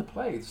actually in the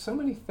play? There's so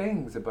many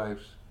things about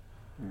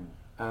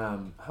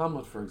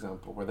Hamlet, for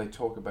example, where they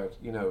talk about,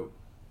 you know,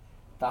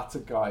 that's a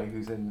guy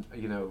who's in,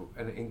 you know,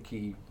 an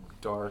inky,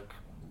 dark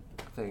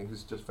thing,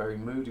 who's just very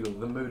moody, or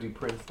the moody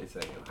prince, they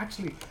say. And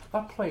actually,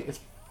 that play is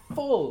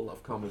full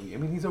of comedy. I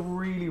mean, he's a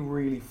really,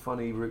 really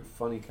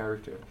funny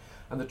character.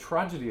 And the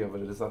tragedy of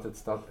it is that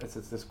it's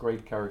this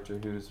great character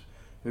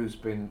who's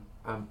been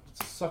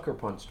sucker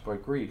punched by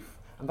grief,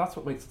 and that's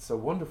what makes it so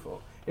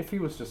wonderful. If he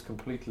was just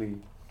completely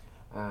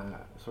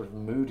sort of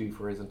moody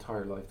for his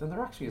entire life, then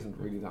there actually isn't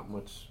really that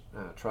much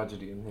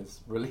tragedy in his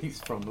release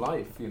from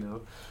life, you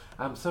know.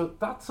 So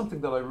that's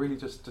something that I really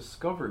just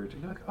discovered.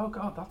 You're like, oh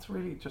God, that's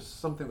really just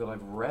something that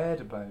I've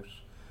read about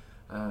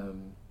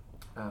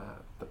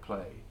the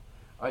play.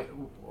 I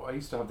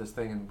used to have this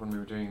thing when we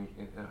were doing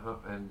in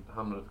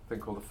Hamlet, a thing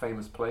called the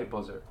famous play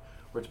buzzer,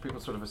 which people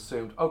sort of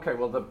assumed, okay,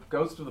 well, the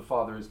ghost of the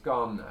father is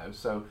gone now,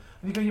 so...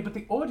 And you go, yeah, but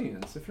the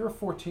audience, if you're a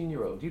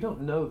 14-year-old, you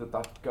don't know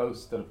that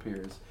ghost that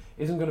appears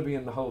isn't going to be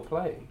in the whole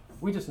play.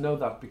 We just know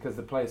that because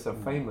the play is so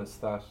famous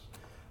that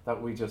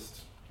we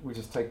just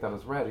take that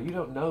as read. Or you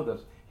don't know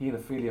that he and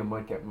Ophelia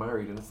might get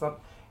married, and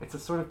it's a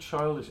sort of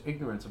childish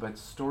ignorance about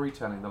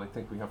storytelling that I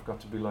think we have got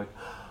to be like,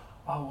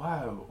 oh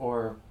wow,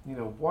 or, you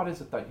know, what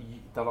is it that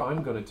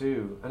I'm going to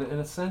do? And in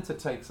a sense, it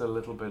takes a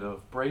little bit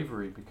of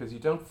bravery, because you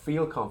don't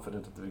feel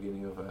confident at the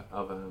beginning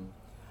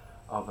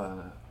of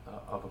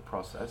a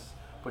process,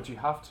 but you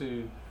have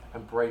to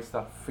embrace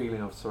that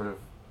feeling of sort of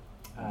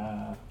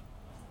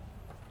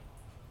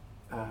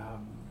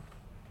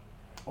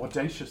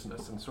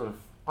audaciousness, and sort of,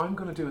 I'm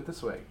going to do it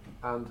this way,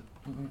 and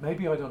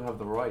maybe I don't have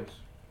the right.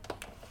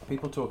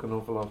 People talk an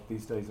awful lot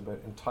these days about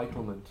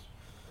entitlement,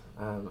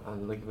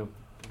 and like, you know,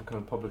 the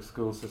kind of public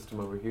school system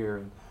over here,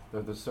 and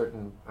there's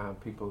certain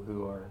people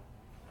who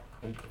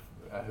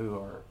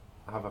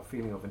have a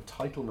feeling of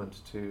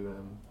entitlement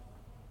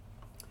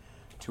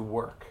to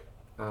work,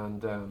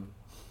 and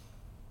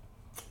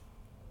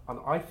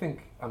I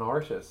think an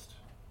artist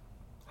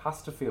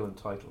has to feel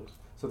entitled.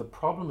 So the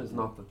problem is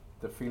not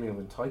the feeling of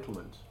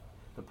entitlement.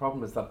 The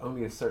problem is that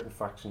only a certain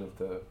fraction of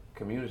the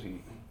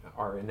community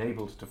are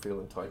enabled to feel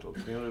entitled.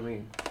 You know what I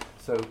mean?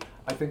 So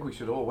I think we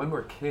should all, when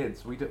we're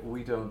kids, we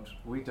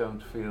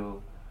don't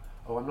feel,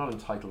 oh, I'm not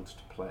entitled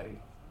to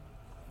play.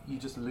 You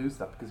just lose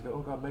that, because you go,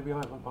 oh God, maybe I'm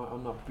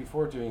not.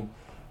 Before doing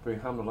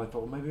Hamlet, I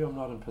thought, well, maybe I'm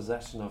not in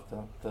possession of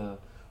the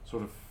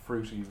sort of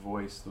fruity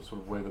voice, the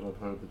sort of way that I've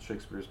heard that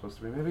Shakespeare is supposed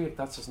to be. Maybe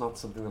that's just not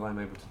something that I'm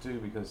able to do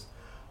because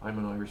I'm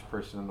an Irish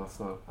person, and that's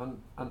not.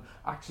 And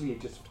actually, you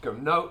just go,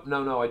 no,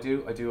 I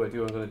do. I'm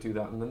going to do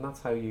that, and then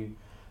that's how you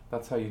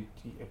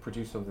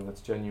produce something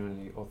that's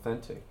genuinely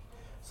authentic.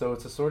 So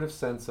it's a sort of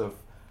sense of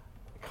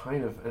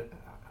kind of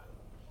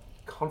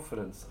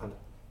confidence and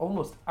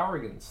almost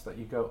arrogance that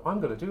you go, I'm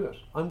going to do it.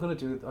 I'm going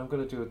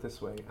to do it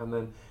this way. And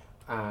then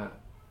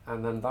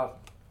that,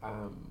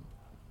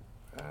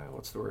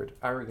 what's the word?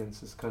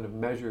 Arrogance is kind of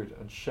measured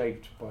and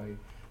shaped by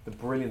the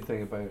brilliant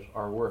thing about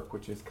our work,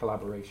 which is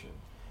collaboration.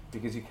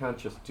 Because you can't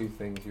just do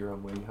things your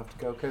own way. You have to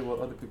go, okay,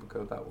 well, other people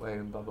go that way,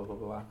 and blah, blah, blah,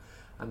 blah, blah.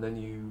 And then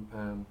you,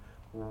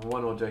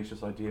 one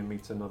audacious idea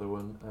meets another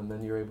one, and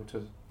then you're able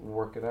to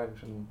work it out.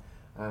 And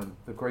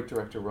the great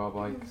director Rob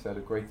Icke said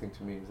a great thing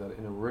to me, is that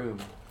in a room,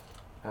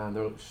 and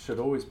there should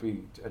always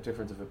be a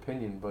difference of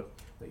opinion, but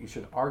that you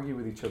should argue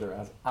with each other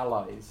as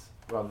allies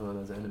rather than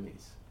as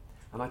enemies.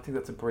 And I think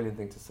that's a brilliant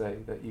thing to say,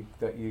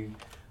 that you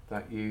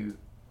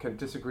can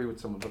disagree with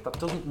someone, but that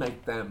doesn't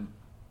make them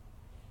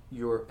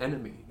your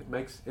enemy. It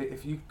makes,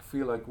 if you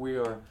feel like we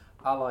are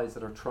allies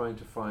that are trying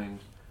to find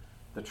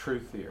the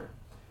truth here,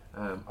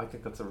 I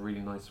think that's a really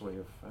nice way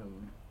of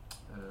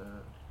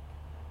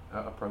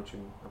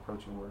approaching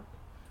work.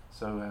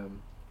 So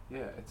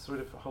yeah, it's sort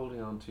of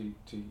holding on to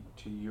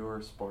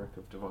your spark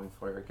of divine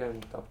fire.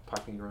 Again, that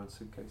packing your own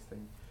suitcase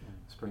thing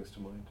springs to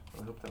mind.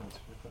 I hope that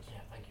answers your question.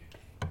 Yeah, thank you.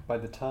 By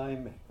the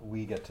time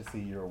we get to see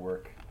your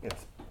work,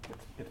 it's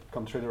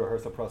come through the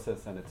rehearsal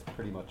process, and it's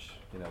pretty much,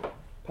 you know,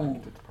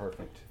 packed. It's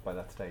perfect by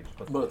that stage.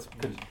 But well, it's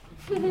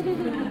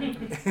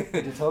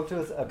could you talk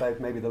to us about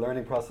maybe the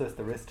learning process,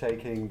 the risk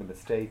taking, the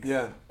mistakes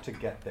to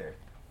get there?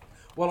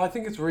 Well, I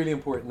think it's really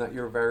important that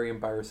you're very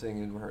embarrassing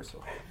in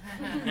rehearsal.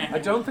 I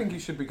don't think you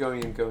should be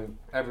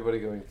everybody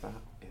going, that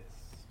is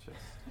just...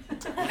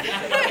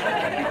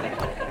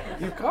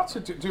 You've got to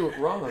do it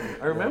wrong.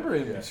 I remember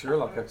in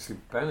Sherlock, actually,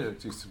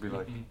 Benedict used to be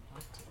like, he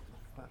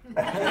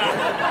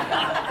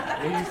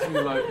used to be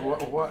like,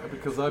 what?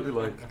 Because I'd be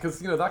like, because,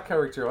 you know, that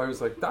character, I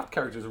was like, that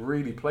character is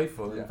really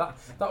playful. And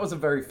that was a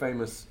very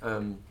famous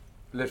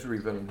literary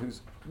villain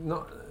who's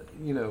not,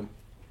 you know,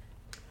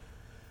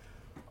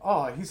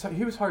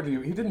 he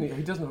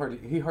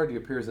hardly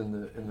appears in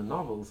the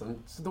novels,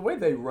 and so the way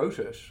they wrote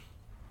it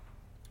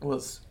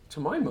was, to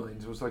my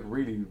mind, it was like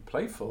really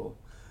playful,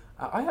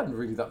 I hadn't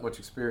really that much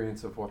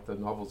experience of what the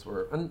novels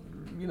were, and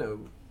you know,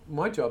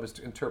 my job is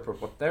to interpret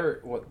what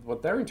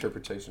their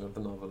interpretation of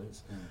the novel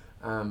is.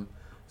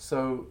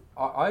 So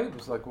I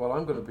was like, well,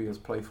 I'm going to be as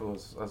playful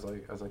as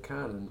I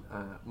can,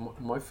 and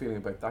my feeling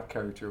about that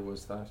character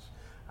was that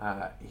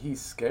he's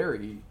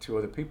scary to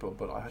other people,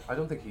 but I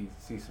don't think he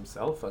sees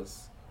himself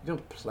as, you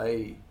don't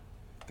play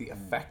the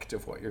effect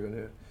of what you're going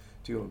to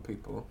do on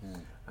people.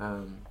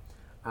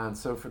 And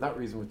so for that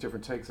reason, with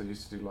different takes, I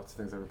used to do lots of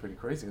things that were pretty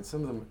crazy, and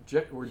some of them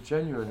were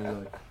genuinely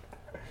like,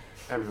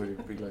 everybody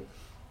would be like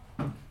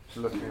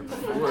looking at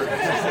before.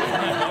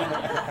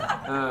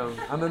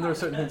 And then there are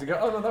certain things you go,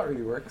 oh no, that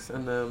really works,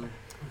 and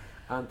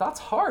that's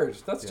hard.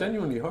 That's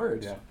genuinely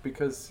hard,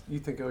 because you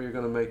think, oh, you're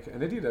going to make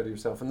an idiot out of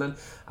yourself, and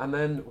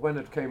then when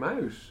it came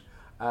out,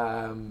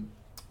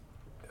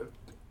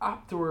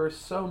 there were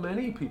so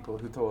many people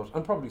who thought,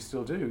 and probably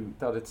still do,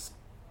 that it's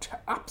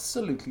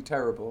absolutely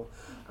terrible,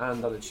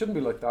 and that it shouldn't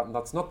be like that, and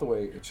that's not the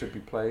way it should be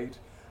played,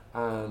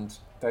 and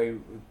they're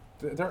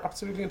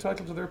absolutely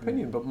entitled to their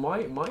opinion. But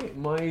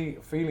my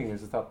feeling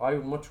is that I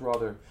would much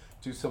rather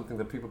do something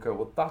that people go,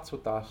 well, that's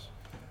what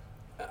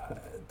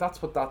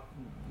that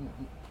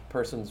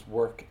person's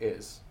work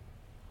is,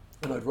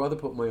 and I'd rather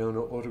put my own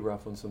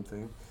autograph on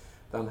something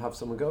than have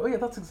someone go, oh yeah,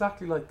 that's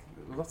exactly what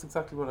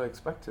I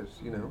expected.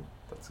 You know,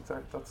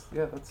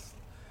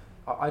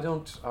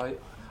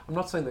 I'm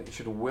not saying that you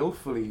should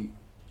willfully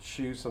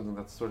choose something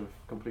that's sort of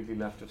completely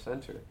left of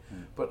centre,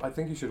 but I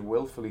think you should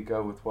willfully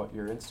go with what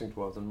your instinct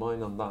was, and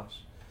mine on that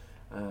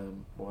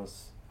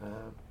was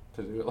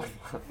to do it like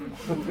that.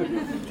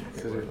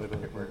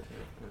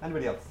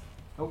 Anybody else?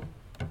 Oh,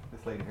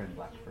 this lady here in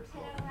black first.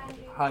 Hello,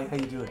 Andrew. Hi, how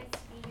you doing? Nice to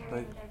be here Hi.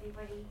 with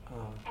everybody.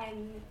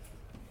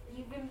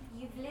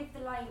 You've lived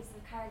the lives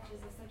of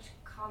characters of such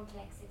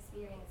complex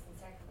experience and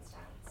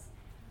circumstance,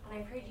 and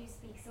I've heard you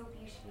speak so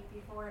beautifully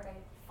before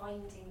about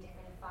finding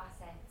different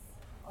facets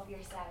of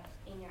yourself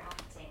in your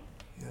acting.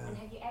 Yeah. And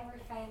have you ever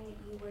found that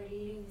you were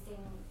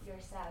losing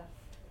yourself?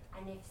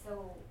 And if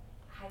so,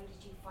 how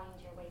did you find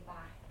your way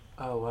back?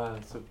 Oh wow,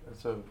 it's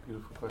a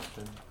beautiful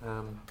question.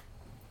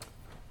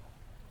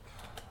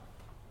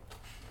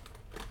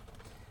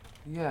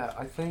 Yeah,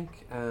 I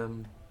think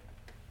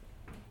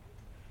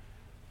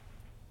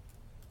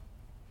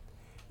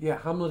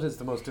Hamlet is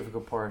the most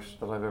difficult part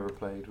that I've ever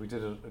played. I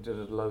did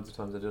it loads of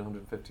times. I did it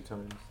 150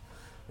 times.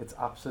 It's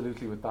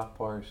absolutely, with that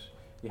part,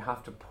 you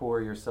have to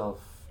pour yourself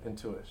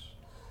into it,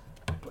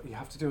 but you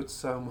have to do it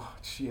so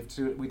much. You have to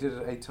do it. We did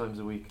it 8 times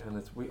a week,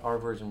 and our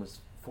version was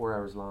 4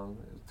 hours long,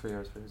 3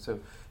 hours. So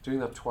doing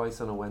that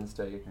twice on a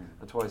Wednesday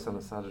and twice on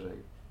a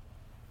Saturday.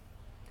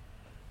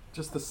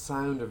 Just the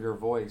sound of your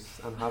voice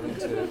and having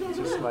to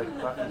just like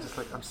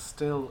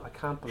I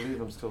can't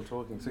believe I'm still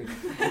talking. So you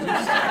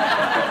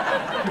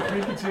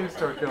really do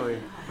start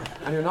going,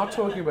 and you're not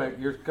talking about,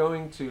 you're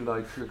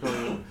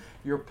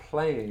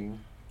playing.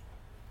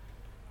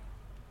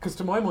 Because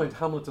to my mind,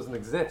 Hamlet doesn't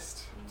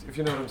exist, if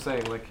you know what I'm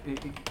saying. Like,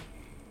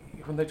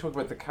 when they talk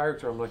about the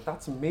character, I'm like,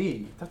 that's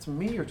me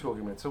you're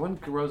talking about. So when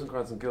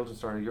Rosencrantz and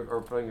Guildenstern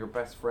are playing your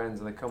best friends,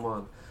 and they come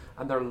on,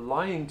 and they're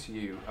lying to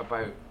you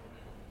about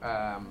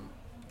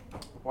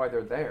why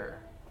they're there,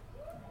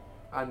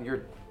 and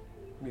you're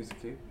music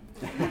cue.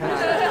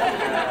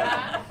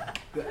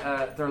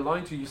 They're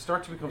lying to you. You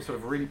start to become sort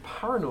of really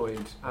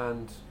paranoid,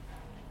 and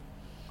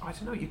I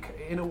don't know.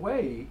 In a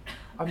way,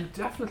 I'm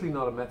definitely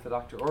not a method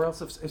actor. Or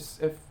else,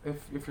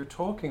 if you're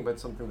talking about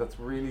something that's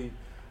really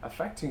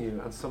affecting you,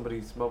 and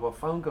somebody's mobile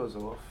phone goes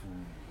off,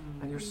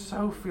 and you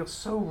feel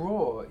so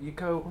raw, you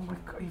go, oh my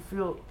God, you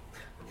feel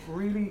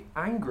really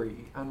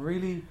angry and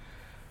really,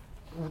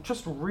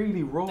 just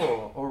really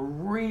raw, or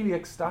really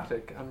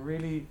ecstatic,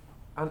 and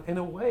in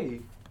a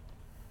way,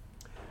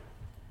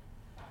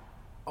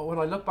 when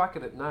I look back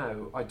at it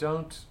now, I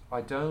don't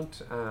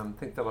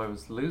think that I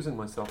was losing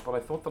myself, but I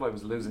thought that I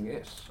was losing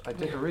it. I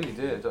really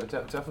did.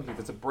 Definitely.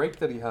 There's a break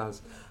that he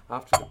has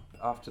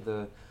after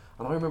the,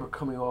 and I remember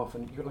coming off,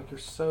 and you're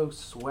so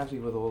sweaty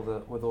with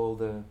all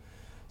the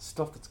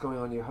stuff that's going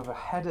on. You have a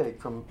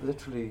headache from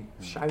literally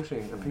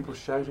shouting, and people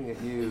shouting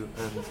at you,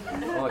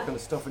 and all that kind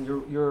of stuff, and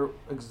you're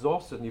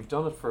exhausted, and you've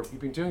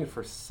been doing it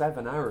for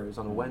 7 hours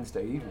on a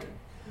Wednesday evening.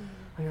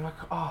 And you're like,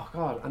 oh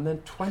God, and then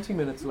 20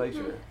 minutes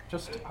later,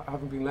 just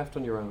having been left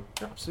on your own,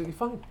 you're absolutely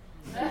fine.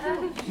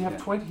 You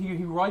have 20,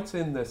 he writes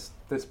in this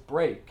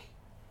break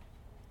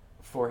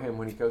for him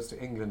when he goes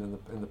to England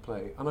in the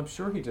play, and I'm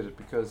sure he did it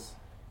because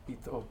he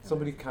thought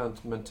somebody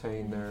can't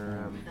maintain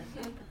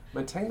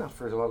that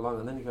for a lot long,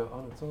 and then you go,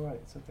 oh no, it's all right,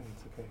 it's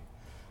okay.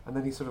 And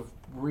then he sort of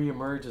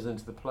re-emerges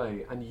into the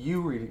play, and you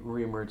really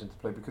re-emerge into the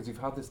play because you've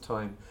had this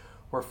time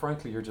where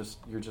frankly you're just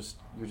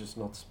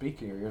not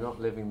speaking, or you're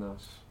not living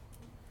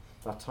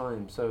that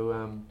time.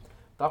 So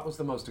that was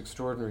the most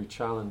extraordinary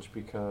challenge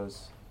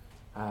because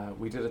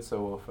we did it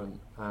so often.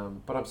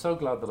 But I'm so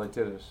glad that I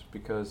did it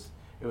because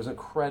it was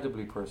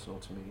incredibly personal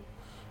to me.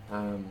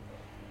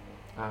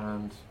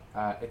 And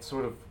it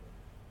sort of,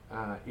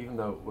 even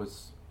though it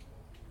was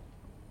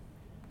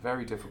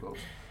very difficult,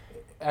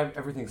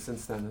 everything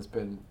since then has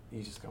been,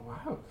 you just go,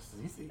 wow, this is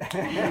easy.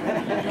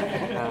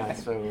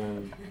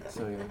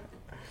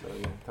 So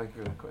thank you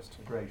for that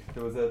question. Great.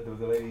 There was a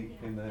lady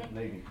in the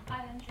Navy.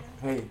 Hi, Andrew.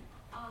 Hey.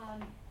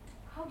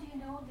 How do you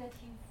know that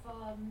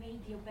you've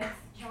made your best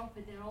job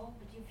with the role,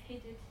 but you've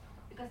hit it?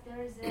 Because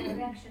there is a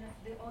reaction of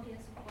the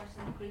audience, of course,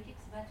 and the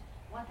critics, but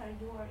what are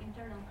your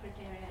internal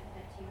criteria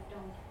that you've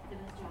done the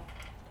best job?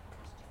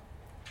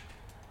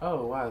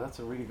 Oh wow, that's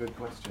a really good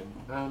question.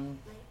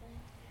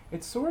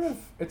 It's sort of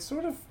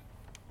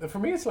for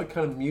me it's like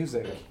kind of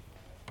music.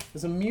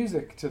 There's a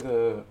music to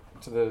the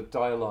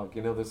dialogue,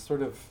 you know, there's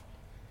sort of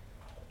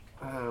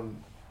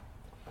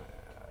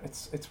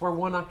it's where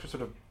one actor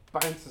sort of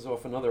bounces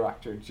off another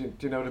actor. Do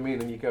you know what I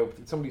mean? And you go,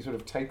 somebody sort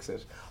of takes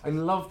it. I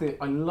love the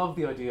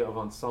idea of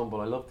ensemble.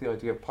 I love the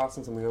idea of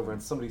passing something over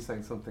and somebody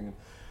saying something. And,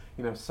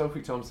 you know,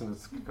 Sophie Thompson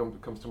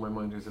comes to my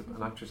mind, who's an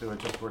actress who I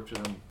just worked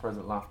with on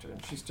Present Laughter,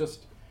 and she's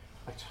just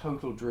a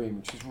total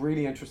dream. She's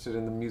really interested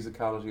in the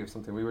musicality of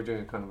something. We were doing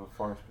a kind of a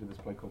farce with this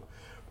play called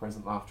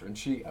Present Laughter, and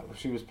she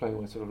was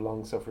playing my sort of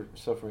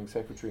long-suffering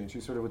secretary, and she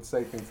sort of would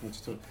say things and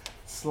just sort of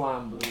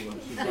slam the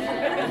and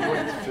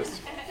she'd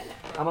just.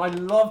 And I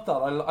loved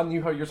that. I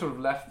knew how you're sort of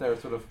left there,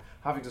 sort of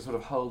having to sort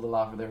of hold the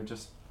laughter there,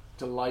 just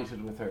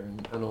delighted with her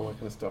and all that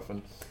kind of stuff.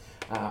 And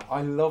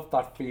I love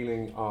that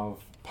feeling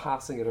of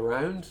passing it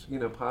around, you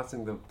know,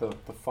 passing the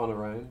fun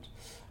around.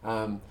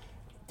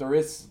 There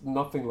is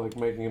nothing like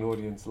making an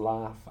audience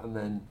laugh and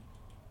then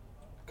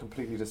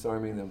completely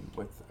disarming them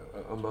with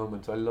a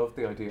moment. I love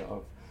the idea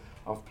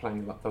of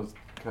playing those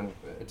kind of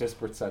a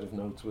disparate set of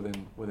notes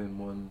within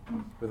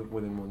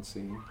one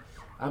scene.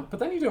 But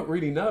then you don't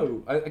really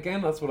know.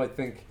 Again, that's what I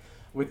think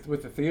with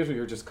the theatre.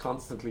 You're just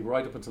constantly,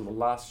 right up until the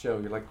last show,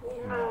 you're like,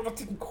 oh, that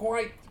didn't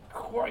quite,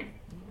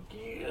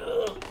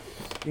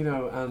 you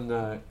know.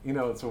 And you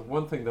know, so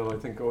one thing that I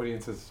think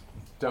audiences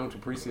don't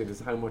appreciate is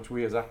how much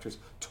we as actors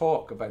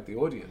talk about the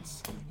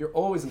audience. You're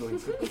always annoying.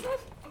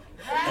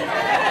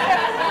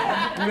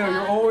 You know,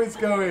 you're always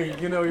going,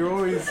 you know, you're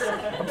always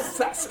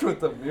obsessed with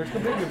them. You're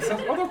completely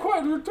obsessed. Oh, they're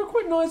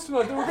quite nice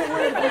tonight. They were a bit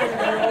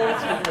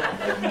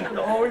weird.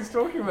 You're always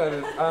talking about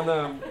it.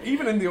 And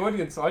even in the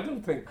audience, I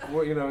don't think,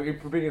 well, you know,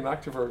 for being an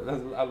actor for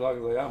as long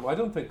as I am, I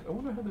don't think, I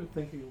wonder how they're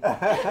thinking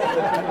about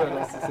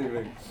us this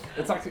evening.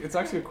 It's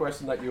actually a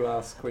question that you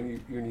ask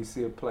when you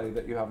see a play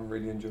that you haven't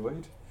really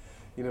enjoyed.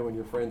 You know, when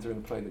your friends are in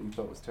a play that you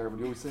thought was terrible,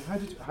 you always say,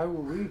 how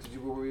were we?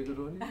 Were we a good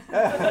audience?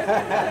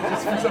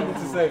 Just for something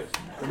to say.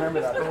 Remember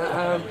that.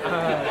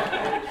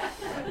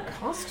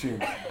 Costume.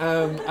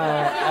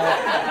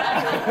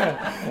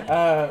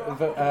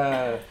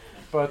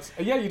 But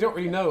yeah, you don't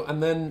really know.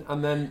 And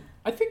then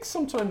I think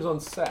sometimes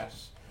on set,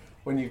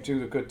 when you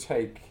do a good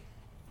take,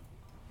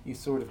 you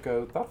sort of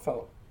go, that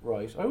felt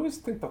right. I always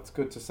think that's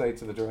good to say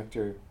to the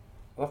director,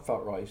 that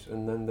felt right.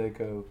 And then they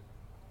go,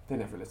 they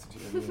never listen to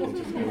you. They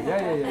just go,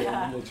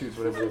 yeah, and they choose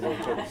whatever they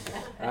want to.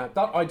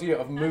 That idea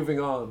of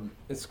moving on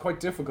is quite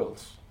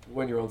difficult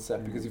when you're on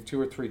set because you've 2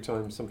 or 3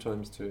 times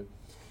sometimes to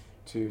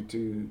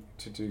do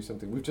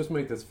something. We've just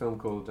made this film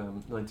called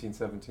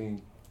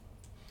 1917,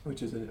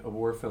 which is a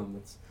war film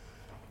that's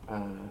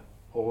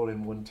all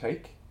in one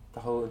take,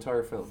 the whole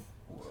entire film.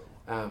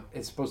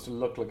 It's supposed to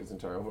look like it's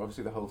entire.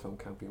 Obviously, the whole film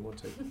can't be in one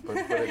take, but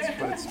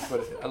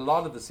a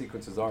lot of the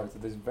sequences are. So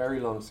there's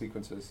very long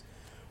sequences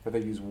where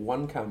they use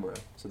one camera,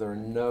 so there are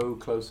no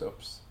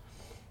close-ups,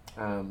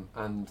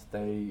 and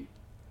they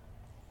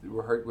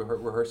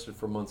rehearsed it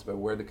for months about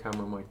where the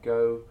camera might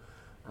go,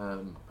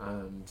 and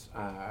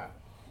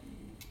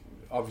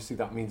obviously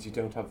that means you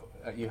don't have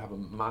you have a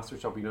master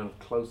shot, but you don't have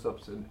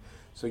close-ups, and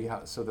so it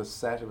was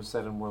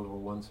set in World War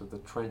One, so the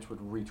trench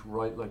would reach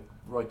right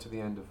to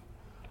the end of,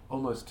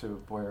 almost to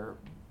where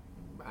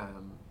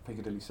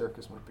Piccadilly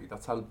Circus might be.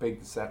 That's how big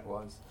the set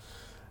was,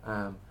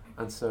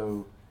 and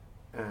so.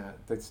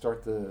 They'd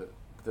start the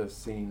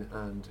scene,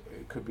 and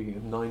it could be a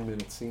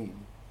 9-minute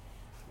scene,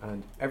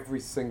 and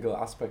every single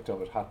aspect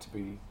of it had to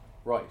be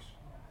right.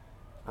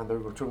 And they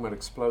were talking about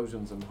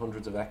explosions and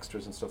hundreds of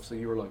extras and stuff. So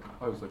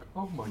I was like,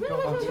 oh my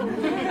god,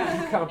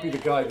 you can't be the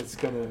guy that's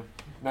gonna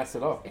mess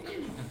it up.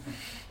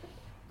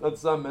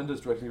 That's Sam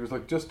Mendes directing. He was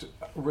like, just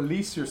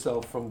release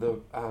yourself from the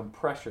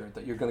pressure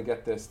that you're going to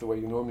get this the way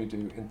you normally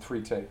do in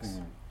 3 takes.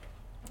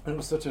 And it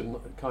was such a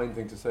kind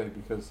thing to say,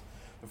 because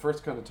the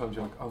first kind of times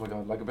you're like, oh my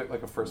god, like a bit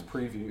like a first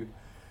preview.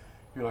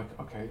 You're like,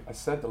 okay, I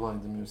said the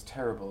lines and it was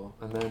terrible.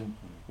 And then,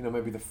 you know,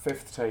 maybe the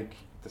 5th take,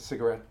 the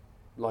cigarette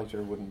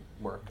lighter wouldn't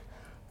work.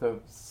 The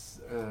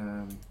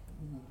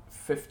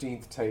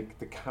 15th take,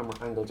 the camera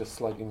angle just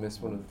slightly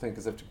missed one of the things,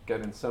 because they have to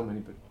get in so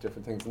many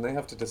different things. And they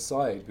have to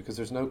decide, because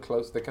there's no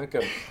close, they can't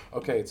go,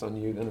 okay, it's on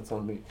you, then it's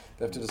on me.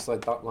 They have to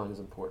decide that line is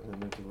important,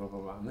 and then blah, blah,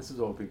 blah. And this is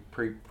all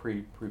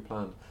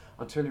pre-planned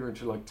until you're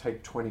into like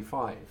take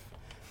 25,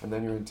 and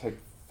then you're in take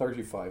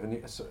 35, and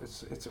it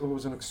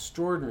was an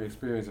extraordinary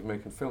experience of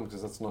making film,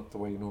 because that's not the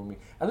way you normally.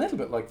 A little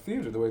bit like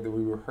theatre, the way that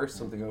we rehearse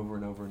something over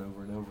and over and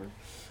over and over.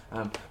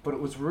 But it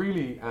was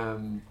really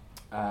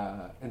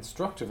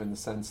instructive in the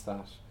sense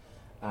that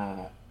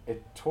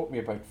it taught me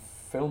about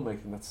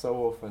filmmaking that so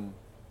often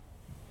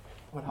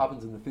what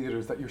happens in the theatre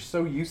is that you're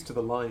so used to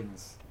the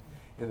lines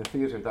in the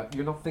theatre that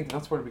you're not thinking.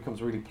 That's where it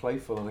becomes really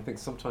playful. And I think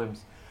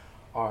sometimes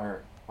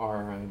our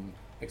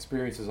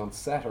experiences on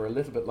set are a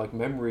little bit like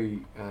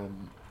memory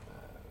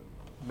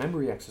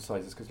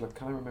exercises, because like,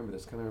 can I remember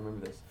this? Can I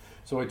remember this?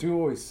 So I do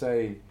always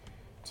say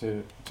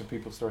to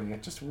people starting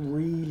out, just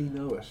really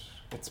know it.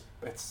 It's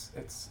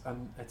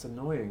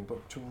annoying,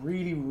 but to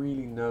really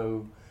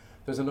know.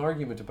 There's an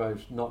argument about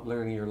not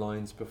learning your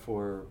lines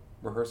before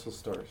rehearsals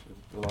start.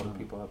 A lot of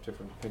people have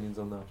different opinions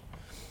on that.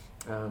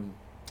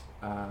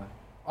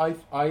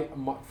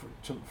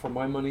 For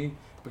my money,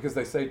 because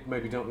they say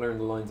maybe don't learn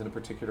the lines in a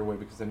particular way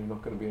because then you're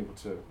not going to be able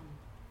to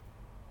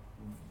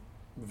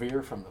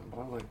veer from them.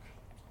 But I'm like,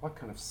 what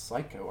kind of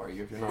psycho are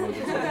you if you're not able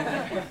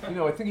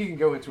to? I think you can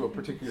go into a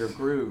particular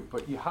groove,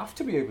 but you have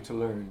to be able to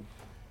learn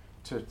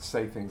to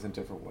say things in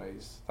different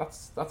ways.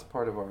 That's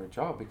part of our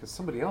job, because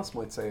somebody else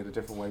might say it a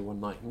different way one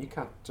night, and you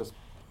can't just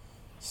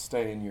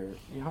stay in you're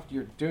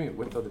doing it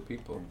with other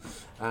people.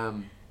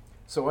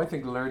 So I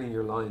think learning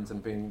your lines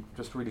and being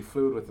just really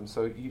fluid with them,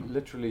 so you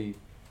literally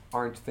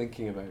aren't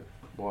thinking about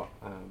what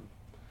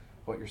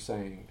you're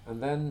saying.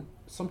 And then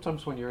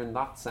sometimes when you're in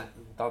that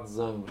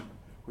zone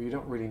where you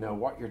don't really know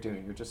what you're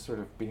doing, you're just sort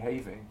of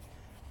behaving,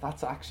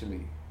 that's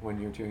actually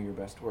when you're doing your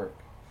best work.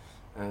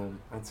 And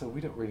so we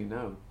don't really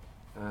know.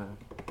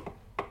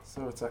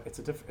 So it's a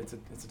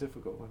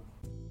difficult one.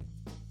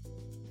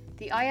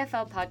 The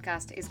IFL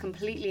podcast is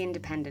completely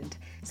independent,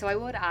 so I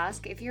would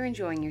ask, if you're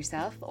enjoying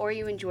yourself or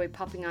you enjoy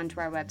popping onto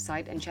our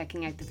website and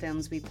checking out the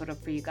films we put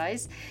up for you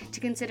guys, to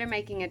consider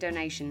making a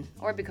donation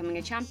or becoming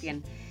a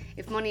champion.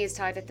 If money is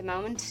tight at the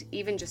moment,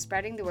 even just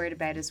spreading the word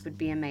about us would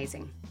be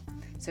amazing.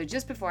 So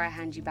just before I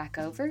hand you back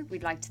over,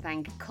 we'd like to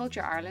thank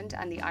Culture Ireland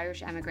and the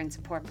Irish Emigrant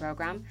Support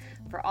Programme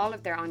for all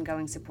of their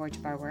ongoing support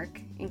of our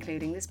work,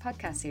 including this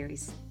podcast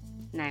series.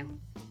 Now,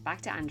 back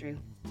to Andrew.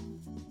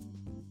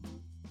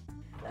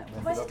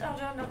 Was it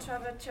harder not to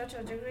have a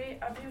theatre degree?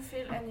 Have you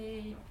feel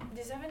any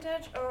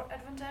disadvantage or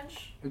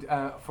advantage?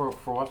 For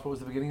what? What was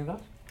the beginning of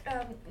that?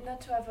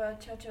 Not to have a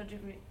theatre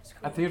degree.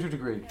 A theatre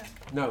degree? Yeah.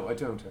 No, I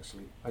don't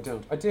actually. I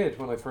don't. I did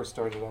when I first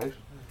started out.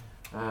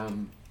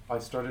 I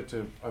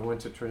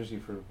went to Trinity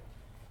for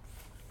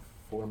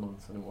 4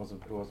 months, and it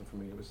wasn't for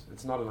me.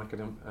 It's not an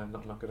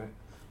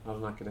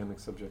academic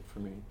subject for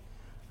me.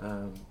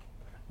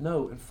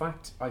 No, in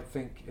fact, I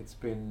think it's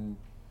been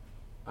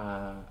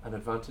an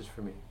advantage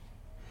for me.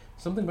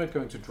 Something about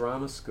going to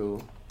drama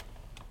school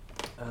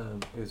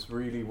is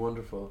really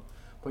wonderful,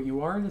 but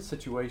you are in a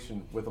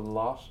situation with a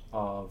lot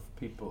of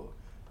people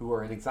who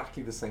are in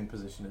exactly the same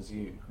position as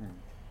you,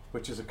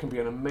 which can be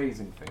an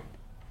amazing thing.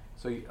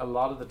 So a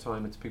lot of the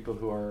time it's people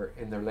who are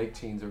in their late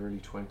teens or early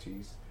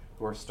 20s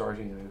who are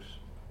starting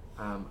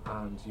out,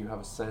 and you have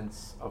a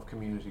sense of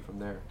community from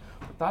there.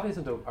 But that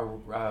isn't a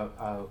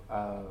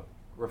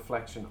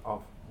reflection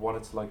of what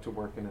it's like to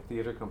work in a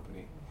theatre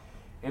company.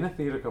 In a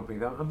theatre company,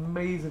 the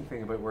amazing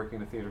thing about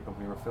working in a theatre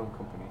company or a film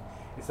company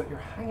is that you're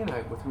hanging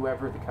out with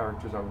whoever the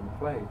characters are in the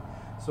play.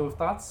 So if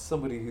that's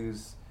somebody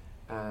who's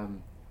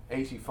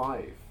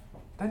 85,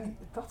 then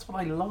that's what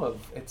I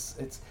love.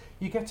 It's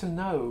you get to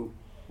know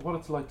what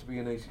it's like to be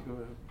an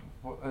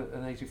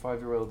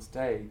 85-year-old's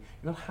day.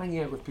 You're not hanging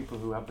out with people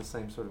who have the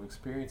same sort of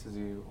experience as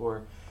you,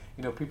 or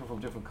people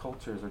from different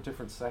cultures or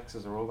different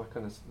sexes or all that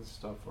kind of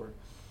stuff. Or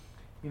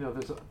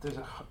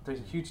there's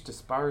a huge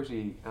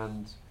disparity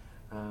and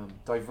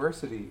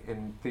diversity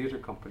in theatre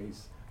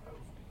companies,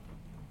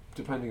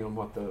 depending on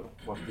what the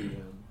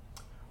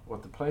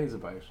play is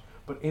about.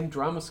 But in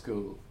drama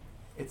school,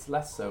 it's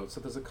less so.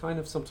 So there's a kind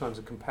of sometimes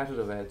a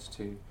competitive edge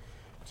to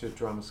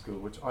drama school,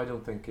 which I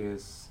don't think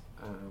is.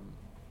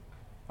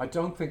 I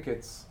don't think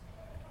it's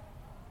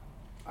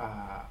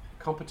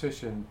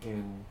competition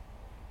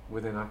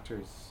within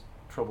actors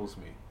troubles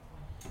me.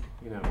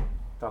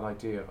 That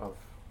idea of,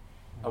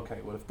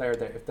 okay, well if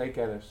they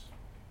get it.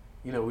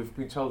 We've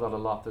been told that a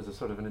lot. There's a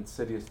sort of an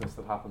insidiousness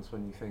that happens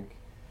when you think,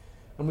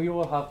 and we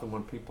all have them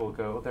when people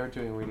go, oh, they're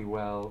doing really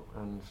well,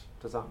 and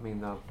does that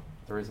mean that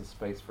there isn't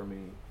space for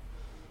me?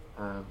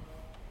 And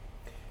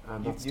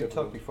you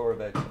talked before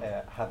about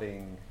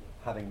having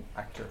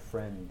actor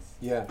friends.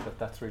 Yeah,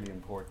 that's really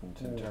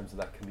important in terms of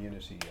that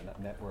community and that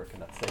network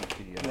and that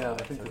safety. And I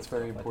think that's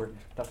very important.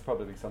 That's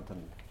probably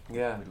something we'd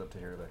love to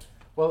hear about.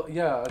 Well,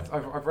 yeah,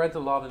 I've read a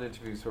lot of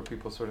interviews where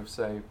people sort of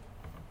say.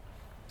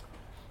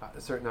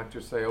 Certain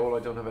actors say, "Oh, I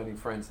don't have any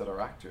friends that are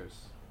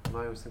actors," and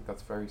I always think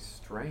that's very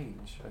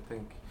strange. I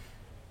think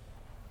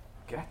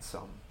get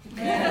some.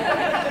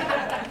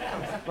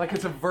 Like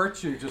it's a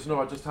virtue.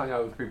 I just hang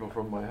out with people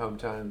from my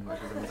hometown,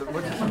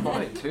 which is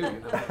fine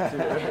too.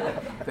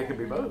 They can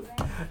be both.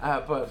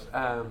 But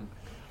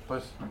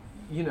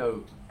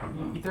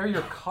they're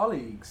your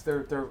colleagues.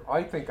 They're.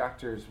 I think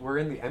actors. We're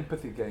in the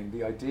empathy game.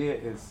 The idea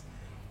is,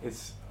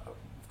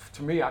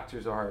 to me,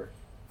 actors are,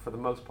 for the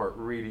most part,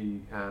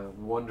 really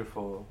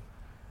wonderful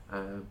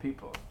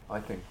people, I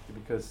think,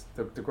 because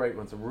the great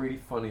ones are really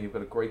funny. You've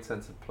got a great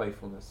sense of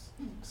playfulness.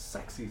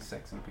 Sexy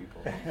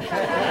people.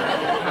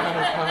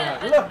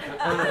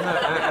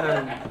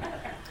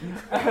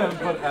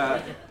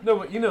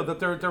 But you know that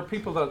there are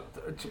people that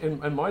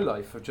in my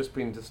life have just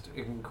been just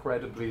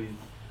incredibly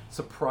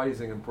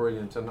surprising and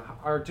brilliant, and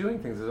are doing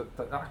things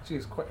that actually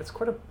is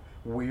quite a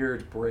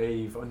weird,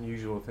 brave,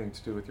 unusual thing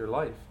to do with your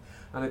life,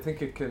 and I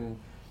think it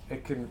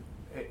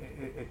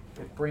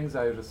brings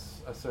out a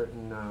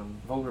certain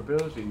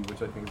vulnerability,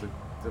 which I think is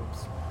the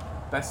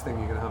best thing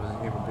you can have as a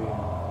human being.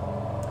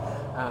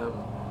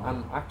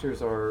 And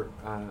actors are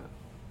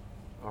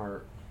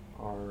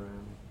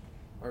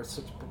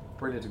such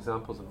brilliant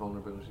examples of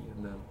vulnerability,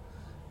 and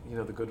you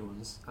know, the good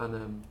ones.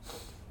 And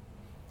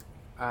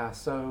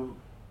so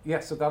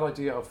that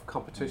idea of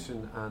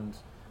competition and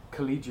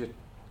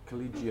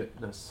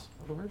collegiateness,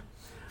 what a word,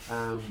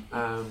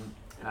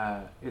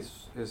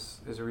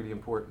 is really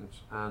important,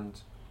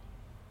 and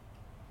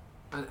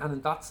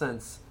in that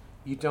sense,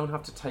 you don't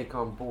have to take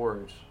on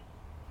board.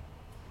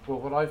 Well,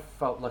 what I've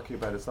felt lucky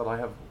about is that I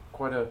have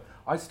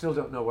I still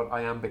don't know what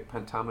iambic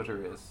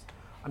pentameter is.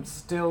 I'm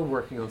still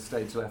working on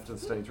stage left and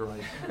stage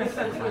right.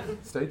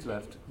 Stage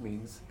left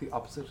means the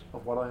opposite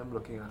of what I am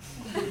looking at.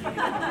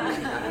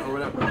 Or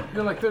whatever. You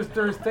know, like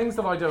there's things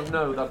that I don't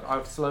know that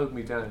have slowed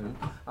me down,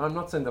 and I'm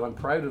not saying that I'm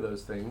proud of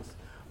those things,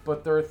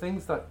 but there are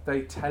things that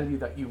they tell you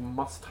that you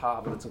must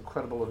have, and it's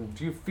incredible. And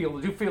do you feel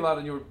that,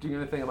 and you're doing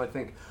anything? And I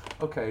think,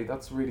 okay,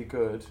 that's really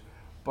good,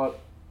 but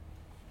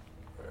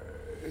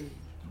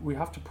we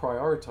have to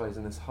prioritize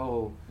in this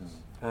whole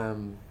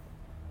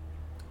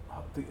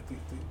the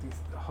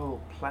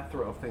whole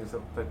plethora of things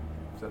that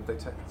they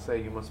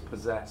say you must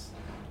possess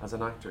as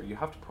an actor. You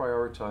have to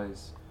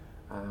prioritize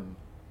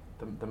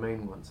the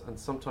main ones, and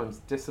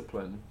sometimes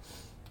discipline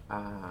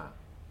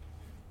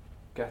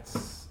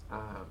gets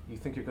you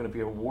think you're going to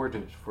be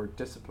awarded for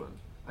discipline,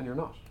 and you're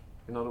not.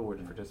 You're not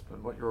awarded for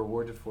discipline. What you're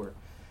awarded for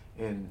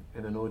in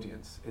an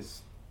audience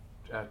is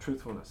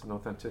truthfulness and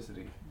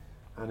authenticity,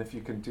 and if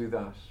you can do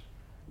that,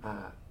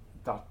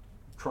 that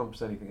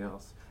trumps anything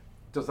else.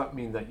 Does that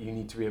mean that you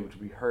need to be able to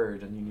be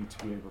heard and you need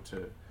to be able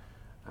to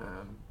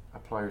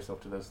apply yourself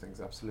to those things?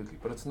 Absolutely,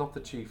 but it's not the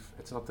chief.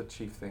 It's not the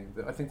chief thing.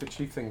 I think the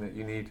chief thing that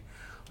you need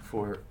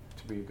to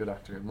be a good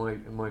actor, in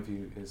my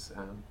view, is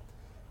an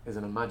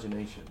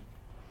imagination.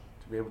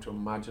 To be able to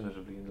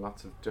imaginatively in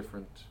lots of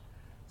different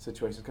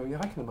situations go, yeah,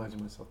 I can imagine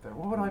myself there.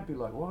 What would I be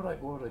like? What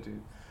would I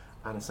do?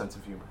 And a sense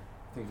of humor.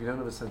 I think if you don't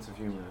have a sense of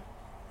humor,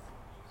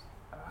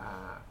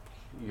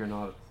 you're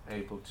not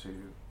able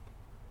to.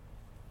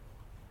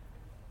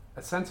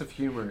 A sense of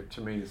humor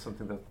to me is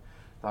something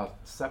that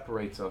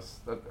separates us,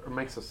 or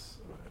makes us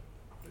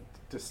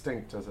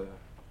distinct as a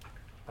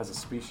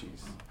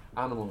species.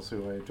 Animals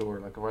who I adore,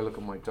 like if I look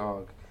at my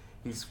dog,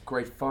 he's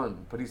great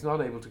fun, but he's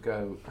not able to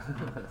go.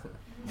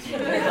 You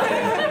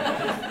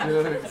know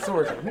what I mean?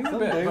 Sort of. He's a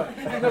bit, but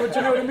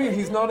you know what I mean?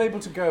 He's not able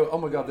to go, oh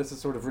my God, this is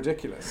sort of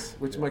ridiculous,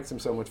 which makes him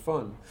so much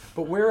fun.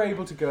 But we're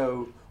able to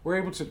go.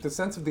 The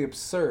sense of the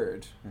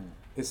absurd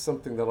is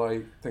something that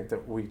I think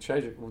that we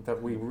treasure,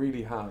 that we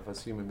really have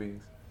as human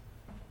beings.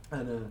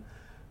 And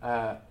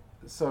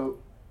so,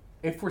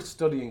 if we're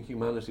studying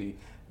humanity,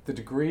 the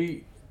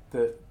degree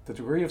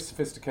of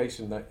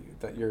sophistication that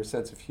your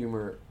sense of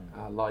humor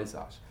lies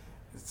at,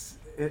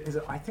 is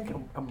I think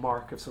a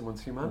mark of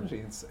someone's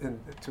humanity in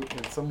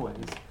some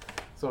ways.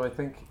 So I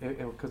think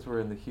because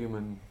we're in the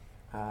human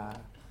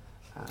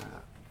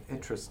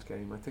interest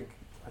game, I think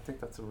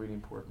that's a really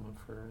important one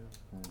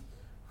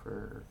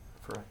for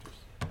actors.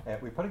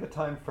 We've probably got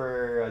time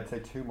for, I'd say,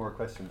 2 more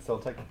questions, so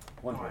I'll take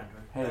one here.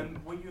 Hey.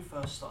 When you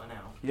were first starting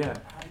out, yeah,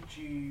 how did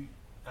you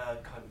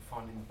kind of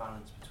finding the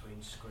balance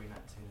between screen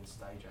acting and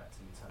stage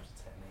acting in terms of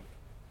technique?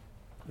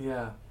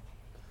 Yeah.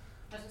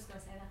 I was just going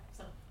to say that.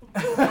 So.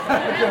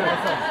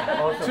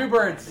 2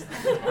 birds.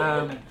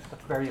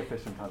 That's very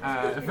efficient.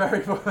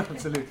 Very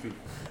absolutely.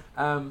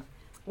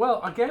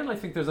 Well, again, I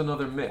think there's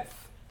another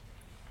myth,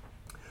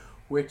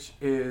 which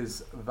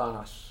is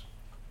that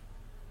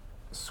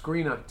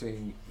screen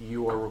acting,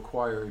 you are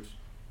required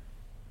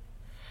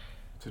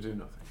to do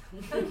nothing.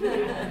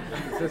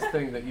 It's this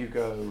thing that you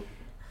go,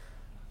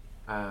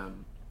 that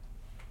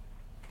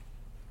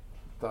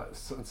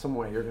in some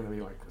way you're going to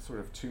be like sort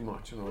of too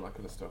much and all that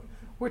kind of stuff,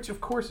 which of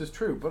course is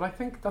true, but I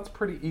think that's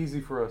pretty easy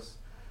for us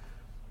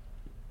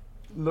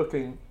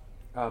looking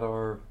at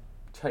our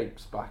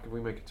tapes back. If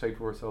we make a tape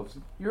of ourselves,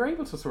 you're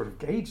able to sort of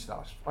gauge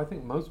that. I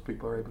think most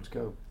people are able to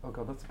go, oh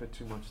God, that's a bit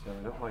too much there,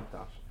 I don't like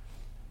that.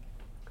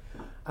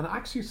 And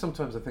actually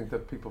sometimes I think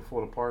that people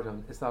fall apart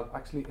on is that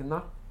actually in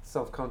that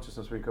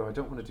self-consciousness where you go, I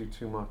don't want to do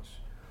too much.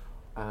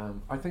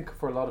 I think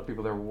for a lot of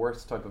people their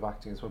worst type of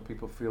acting is when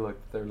people feel like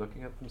they're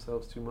looking at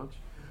themselves too much,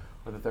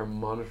 or that they're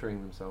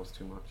monitoring themselves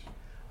too much.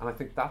 And I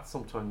think that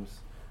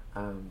sometimes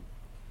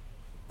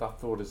that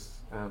thought is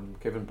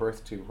given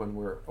birth to when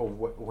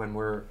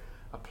we're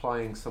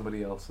applying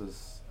somebody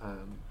else's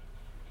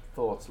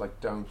thoughts, like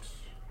don't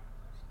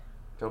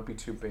be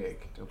too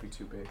big, don't be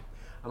too big.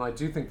 And I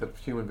do think that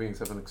human beings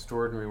have an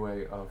extraordinary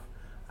way of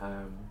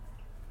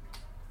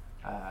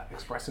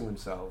expressing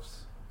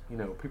themselves. You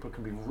know, people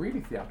can be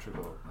really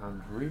theatrical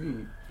and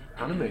really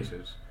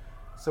animated.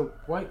 So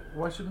why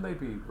shouldn't they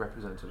be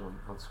represented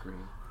on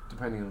screen?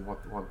 depending on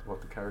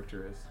what the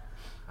character is.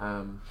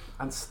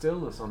 And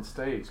stillness on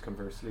stage,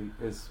 conversely,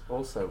 is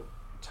also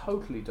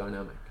totally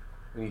dynamic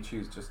when you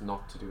choose just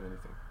not to do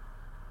anything.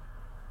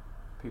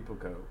 People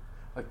go,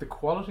 like the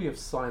quality of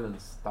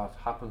silence that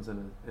happens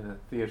in a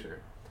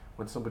theatre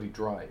when somebody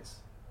dries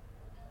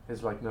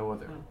is like no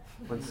other.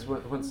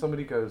 When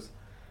somebody goes,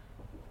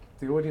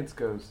 the audience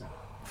goes,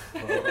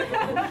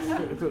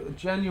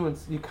 genuine,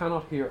 you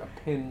cannot hear a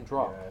pin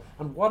drop.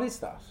 And what is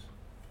that?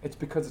 It's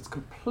because it's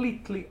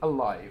completely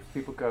alive.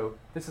 People go,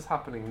 this is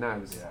happening now.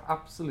 This is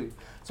absolute.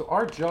 So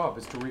our job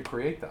is to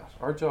recreate that.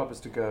 Our job is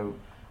to go,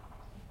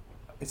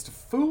 it's to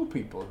fool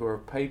people who are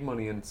paid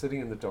money and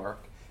sitting in the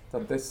dark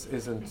that this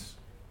isn't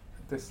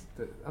this.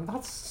 And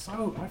that's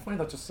so, I find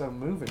that just so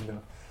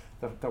moving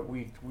that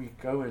we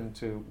go in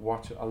to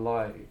watch a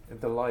lie,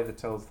 the lie that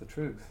tells the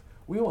truth.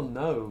 We all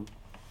know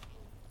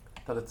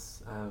that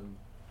it's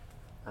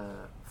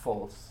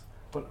false,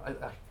 but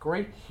a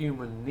great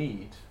human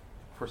need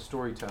for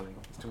storytelling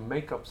is to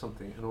make up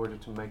something in order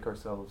to make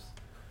ourselves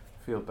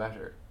feel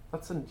better.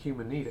 That's a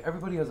human need.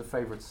 Everybody has a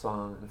favourite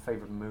song and a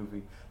favourite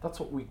movie. That's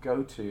what we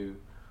go to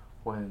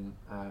when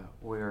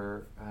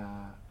we're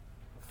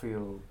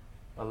feel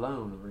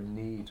alone or in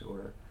need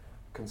or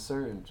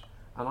concerned.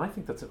 And I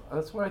think that's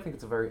why I think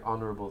it's a very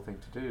honourable thing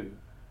to do.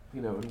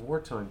 You know, in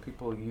wartime,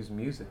 people use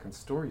music and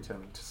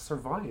storytelling to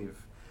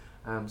survive.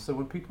 So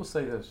when people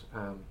say that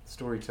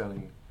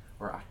storytelling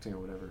or acting or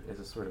whatever is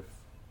a sort of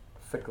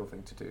fickle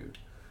thing to do,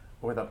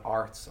 or that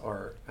arts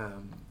are,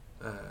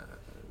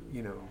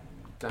 you know,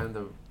 down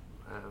the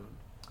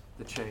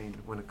chain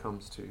when it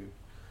comes to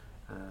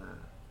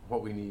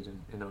what we need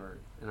in our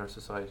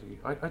society,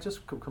 I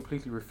just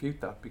completely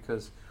refute that,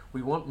 because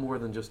we want more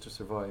than just to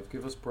survive.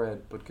 Give us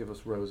bread, but give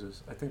us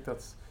roses. I think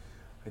that's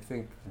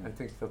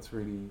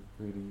really,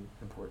 really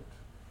important.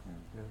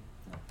 Yeah.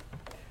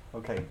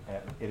 Okay,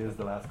 it is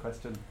the last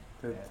question.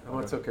 Oh,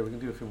 it's okay. We can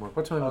do a few more.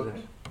 What time is it?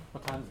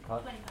 What time is it,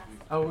 Pat? 20 past.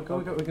 Oh, we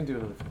can do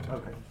another 15.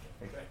 Okay.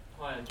 Great.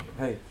 Hi, Andrew.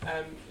 Hey.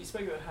 You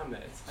spoke about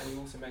Hamlet, and you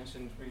also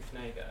mentioned Ruth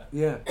Negga.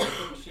 Yeah. I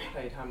think she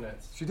played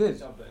Hamlet. She did. In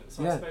Dublin.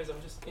 So Yeah. I suppose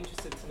I'm just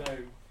interested to know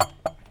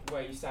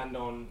where you stand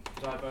on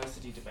the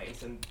diversity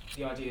debate and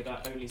the idea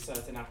that only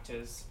certain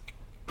actors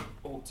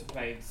ought to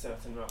play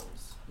certain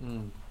roles.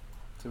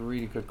 It's a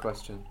really good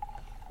question.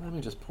 Let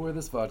me just pour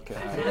this vodka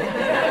out.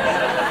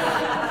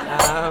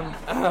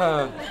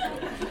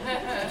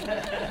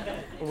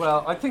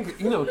 Well, I think,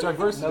 you know,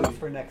 diversity... Notes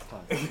for next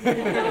time.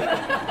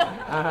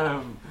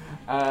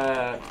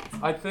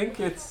 I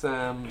think it's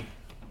a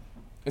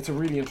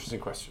really interesting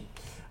question.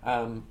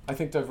 I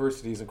think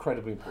diversity is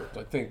incredibly important.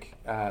 I think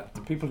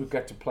the people who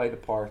get to play the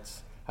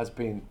parts has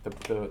been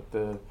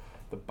the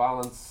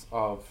balance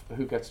of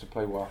who gets to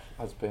play what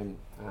has been,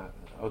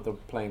 or the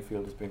playing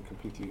field has been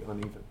completely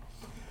uneven.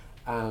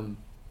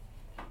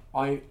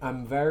 I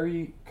am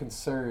very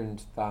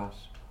concerned that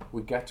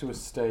we get to a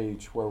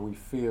stage where we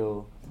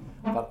feel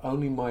that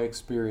only my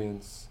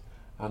experience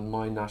and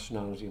my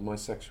nationality and my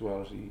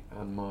sexuality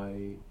and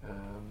my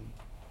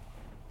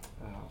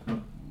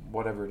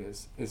whatever it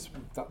is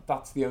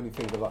that's the only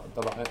thing that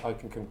I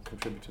can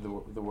contribute to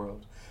the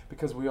world,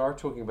 because we are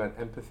talking about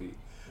empathy.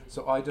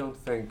 So I don't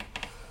think,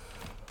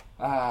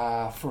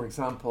 for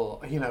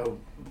example, you know,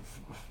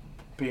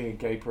 being a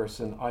gay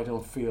person, I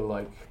don't feel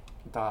like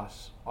that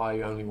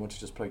I only want to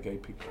just play gay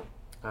people,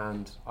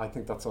 and I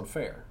think that's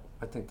unfair.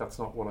 I think that's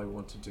not what I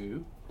want to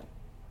do.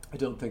 I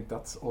don't think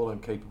that's all I'm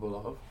capable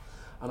of,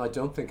 and I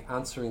don't think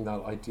answering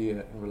that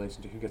idea in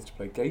relation to who gets to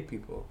play gay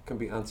people can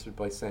be answered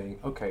by saying,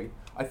 okay,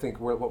 I think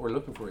what we're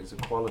looking for is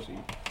equality.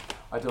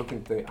 I don't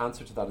think the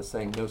answer to that is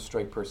saying no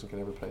straight person can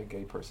ever play a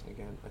gay person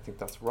again. I think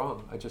that's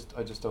wrong. I just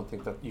don't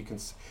think that you can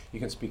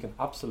speak in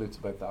absolutes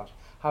about that.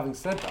 Having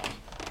said that,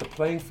 the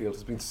playing field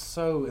has been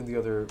so in the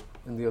other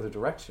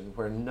direction,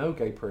 where no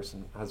gay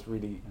person has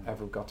really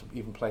ever got to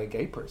even play a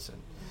gay person.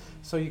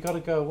 So you got to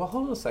go, well,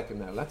 hold on a second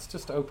now. Let's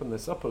just open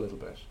this up a little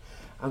bit.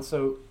 And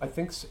so I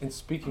think in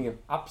speaking in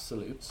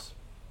absolutes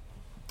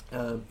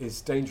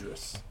is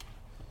dangerous.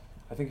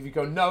 I think if you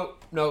go, no,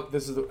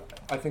 this is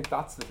I think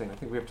that's the thing. I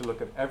think we have to look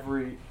at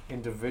every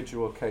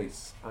individual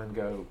case and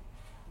go,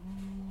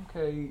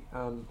 okay,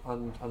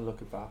 and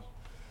look at that.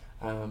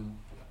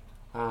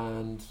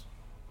 And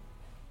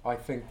I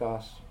think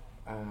that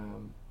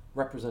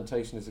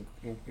representation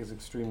is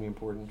extremely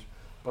important,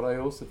 but I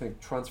also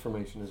think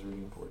transformation is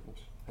really important.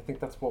 I think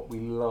that's what we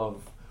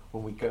love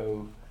when we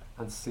go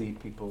and see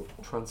people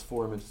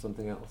transform into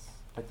something else.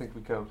 I think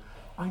we go,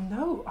 I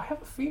know, I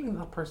have a feeling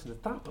that person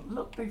did that, but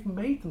look, they've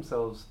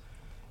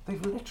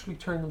literally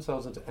turned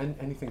themselves into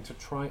anything to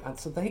try, and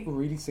so they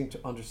really seem to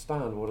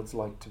understand what it's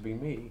like to be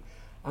me.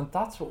 And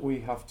that's what we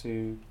have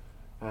to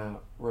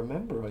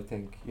remember, I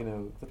think, you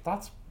know,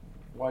 that's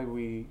why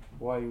we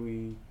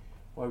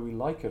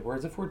like it.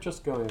 Whereas if we're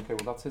just going, okay,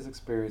 well, that's his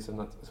experience and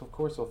that's of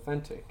course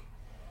authentic,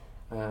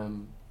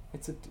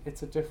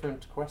 it's a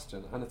different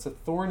question, and it's a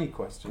thorny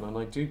question, and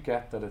I do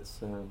get that it's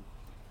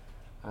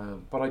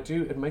but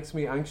it makes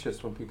me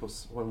anxious when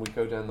we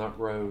go down that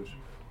road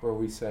where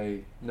we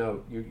say,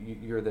 no,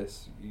 you're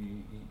this,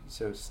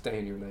 so stay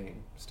in your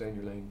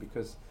lane,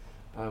 because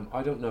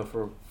I don't know,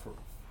 for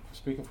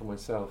speaking for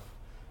myself,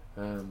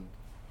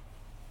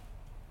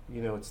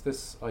 it's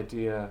this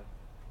idea,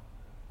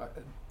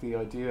 the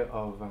idea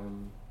of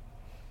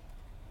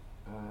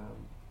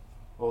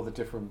all the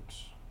different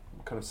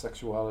kind of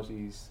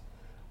sexualities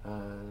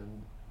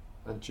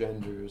and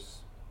genders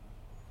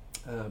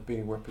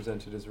being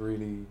represented is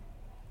really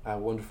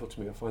wonderful to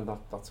me. I find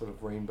that sort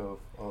of rainbow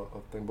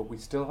of thing, but we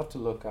still have to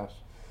look at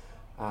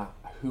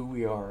who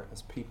we are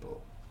as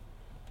people,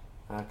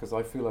 because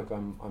I feel like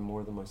I'm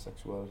more than my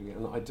sexuality,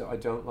 and I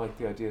don't like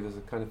the idea. There's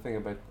a kind of thing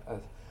about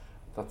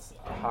that's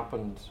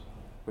happened,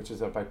 which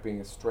is about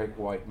being a straight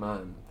white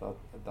man.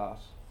 That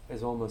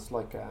is almost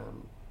like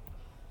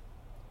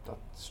that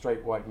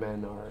straight white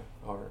men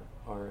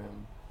are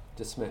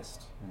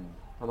dismissed,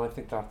 and I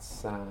think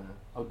that's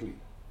ugly,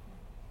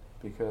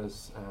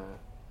 because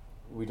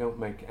we don't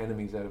make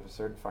enemies out of a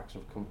certain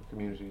faction of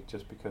community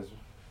just because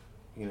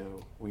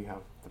we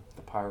have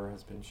the power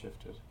has been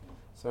shifted.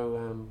 So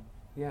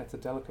it's a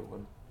delicate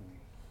one.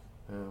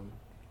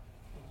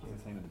 It's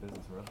the same in the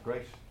business world.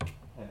 Great.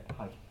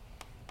 Hi.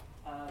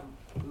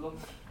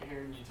 Love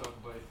hearing you talk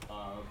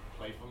about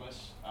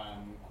playfulness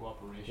and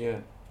cooperation. Yeah.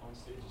 On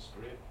stage is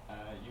great.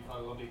 You've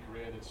had a lovely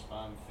career that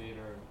spanned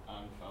theatre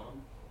and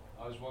film.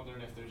 I was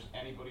wondering if there's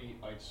anybody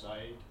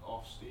outside,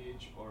 off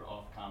stage or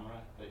off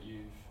camera, that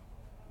you've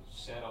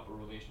set up a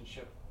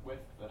relationship with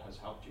that has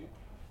helped you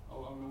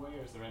along the way,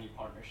 or is there any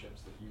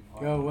partnerships that you've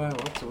had? Oh wow,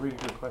 that's a really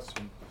good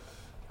question.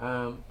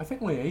 I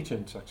think my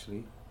agent,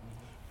 actually,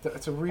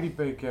 it's a really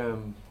big,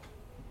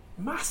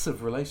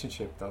 massive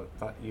relationship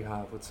that you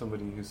have with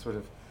somebody who's sort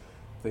of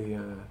the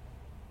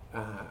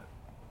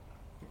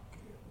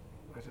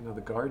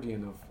the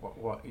guardian of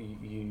what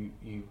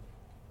you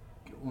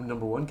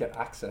number one get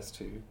access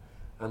to,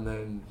 and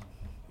then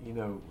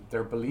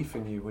their belief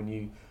in you when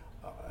you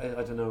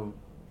I don't know,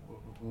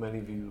 many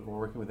of you are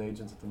working with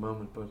agents at the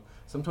moment, but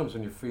sometimes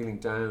when you're feeling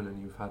down and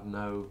you've had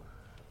you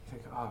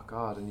think, oh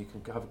God, and you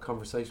can have a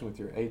conversation with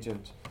your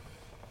agent,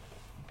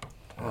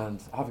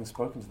 and having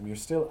spoken to them, you're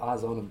still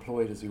as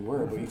unemployed as you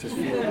were, but you just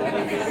feel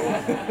like,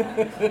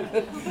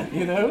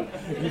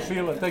 you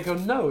feel like they go,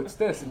 no, it's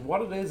this, and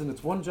what it is, and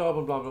it's one job,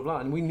 and blah, blah, blah.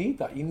 And we need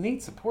that. You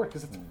need support,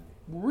 because it's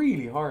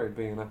really hard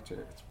being an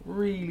actor. It's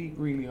really,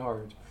 really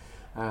hard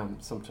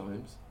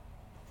sometimes.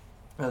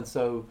 And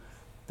so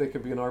they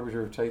could be an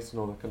arbiter of taste and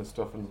all that kind of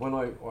stuff. And when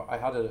I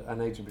had an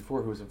agent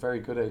before who was a very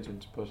good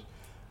agent, but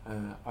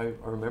I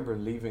remember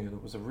leaving, and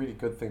it was a really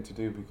good thing to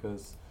do,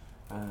 because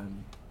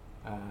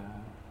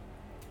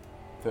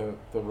the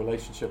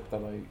relationship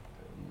that I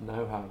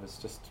now have is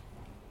just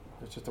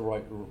the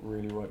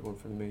really right one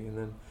for me. And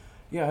then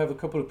I have a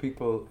couple of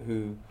people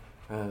who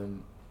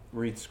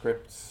read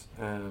scripts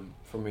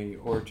for me,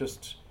 or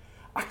just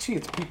actually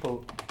it's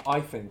people I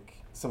think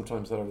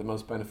sometimes that are the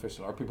most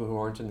beneficial are people who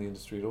aren't in the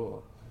industry at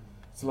all.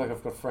 So like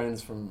I've got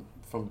friends from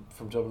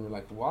Dublin who are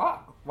like,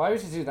 what? Why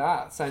would you do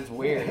that? Sounds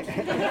weird.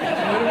 You know what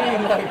I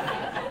mean? Like,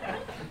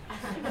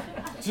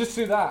 just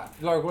do that,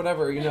 like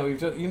whatever.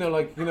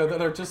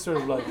 That are just sort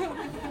of like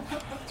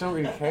don't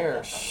really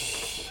care.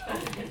 Shh.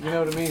 You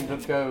know what I mean?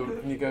 Don't go,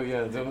 and you go,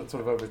 yeah, don't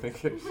sort of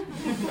overthink it.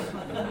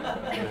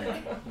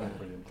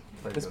 Brilliant.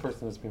 This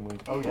person has been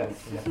waiting. Oh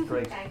yes,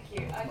 great. Thank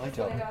you. I My just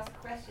job. wanted to ask a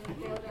question to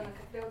build on a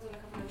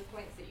couple of the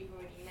points that you've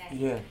already made.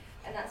 Yeah.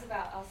 And that's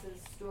about us as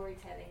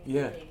storytelling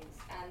Yeah. beings,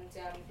 and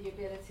the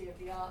ability of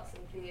the arts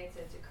and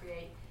theatre to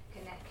create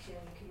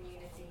connection,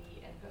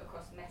 community, and put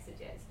across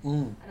messages.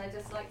 And I'd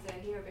just like to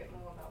hear a bit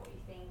more about what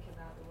you think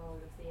about the role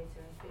of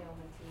theatre and film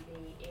and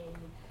TV in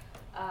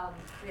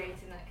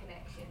creating that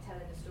connection,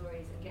 telling the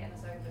stories, and getting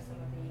us over some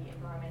of the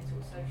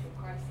environmental, social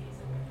crises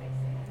that we're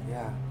facing.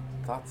 Yeah,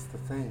 that's the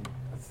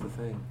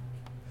thing.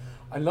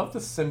 I love the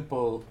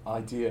simple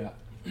idea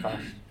that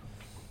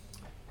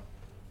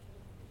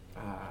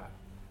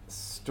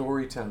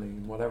storytelling,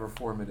 in whatever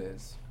form it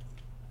is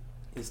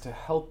to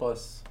help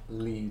us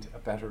lead a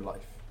better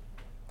life.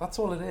 That's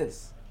all it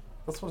is.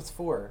 That's what it's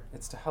for.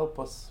 It's to help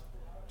us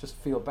just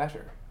feel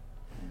better.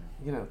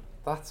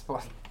 That's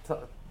what...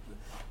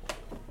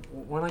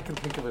 when I can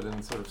think of it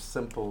in sort of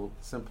simple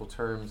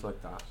terms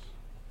like that,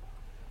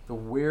 the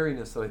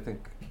weariness that I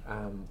think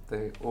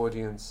the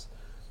audience,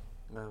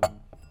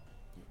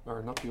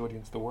 or not the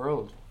audience, the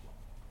world,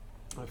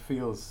 I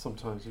feel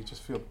sometimes you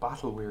just feel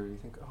battle weary. You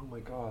think, oh my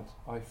God,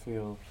 I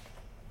feel,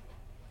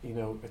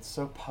 it's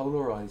so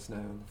polarized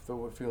now,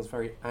 though it feels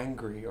very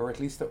angry, or at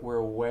least that we're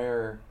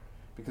aware,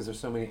 because there's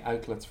so many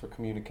outlets for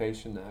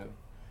communication now.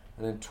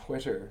 And then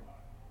Twitter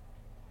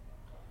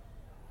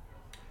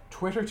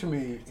to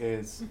me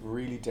is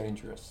really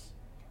dangerous.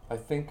 I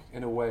think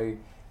in a way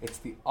it's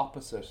the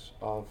opposite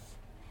of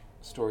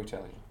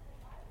storytelling.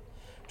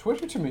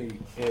 Twitter to me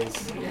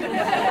is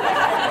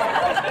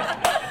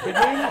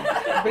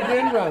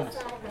begin round.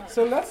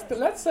 So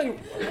let's say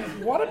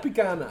what it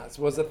began as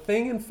was a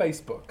thing in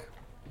Facebook.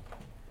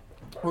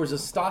 There was a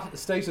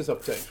status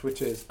update,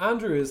 which is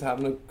Andrew is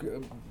having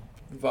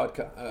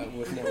vodka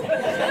with no.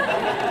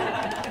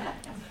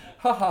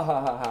 Ha ha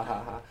ha ha ha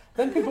ha ha.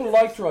 Then people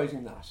liked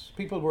writing that.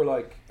 People were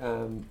like,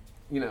 oh,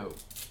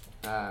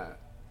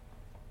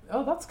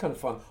 that's kind of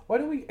fun. Why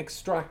don't we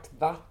extract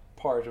that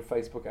part of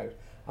Facebook out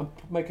and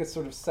make a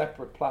sort of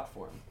separate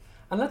platform?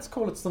 And let's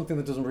call it something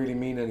that doesn't really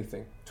mean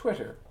anything.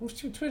 Twitter.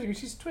 She's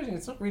tweeting.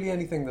 It's not really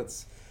anything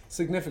that's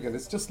significant.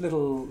 It's just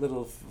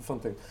little fun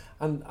thing.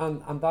 And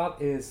that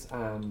is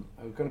going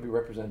to be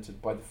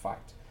represented by the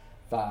fact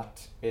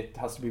that it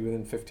has to be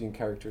within 15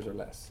 characters or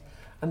less.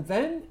 And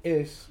then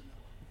it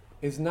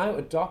is now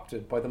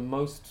adopted by the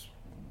most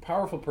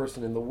powerful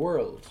person in the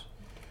world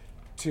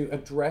to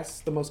address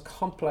the most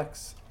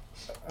complex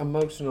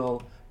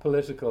emotional,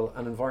 political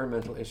and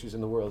environmental issues in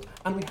the world.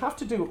 And we have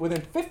to do it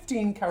within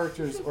 15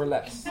 characters or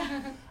less.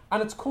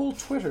 And it's called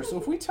Twitter. So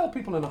if we tell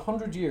people in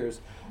 100 years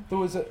there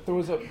was a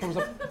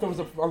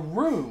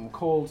room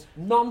called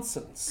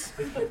Nonsense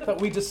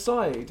that we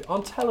decide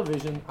on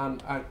television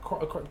and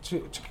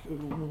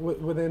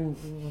within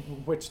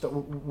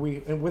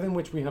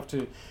which we have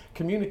to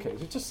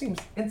communicate, it just seems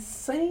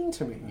insane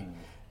to me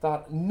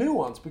that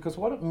nuance, because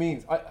what it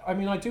means, I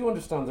mean, I do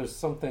understand there's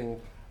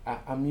something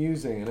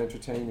amusing and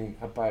entertaining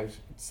about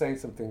saying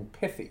something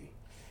pithy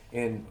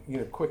in,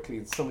 quickly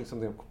and summing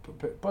something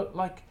up, but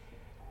like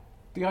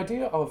the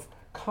idea of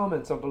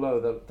comments on below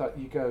that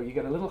you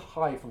get a little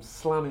high from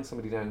slamming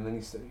somebody down, and then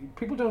you say,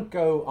 people don't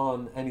go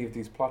on any of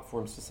these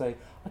platforms to say,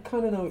 I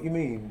kind of know what you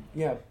mean,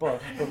 yeah,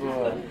 but blah,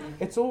 blah, blah.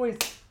 It's always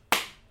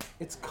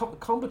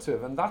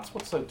combative, and that's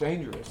what's so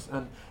dangerous,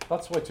 and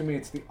that's why to me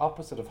it's the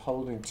opposite of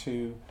holding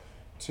two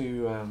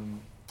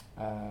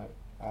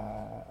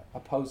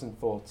opposing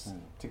thoughts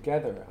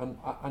together,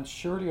 and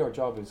surely our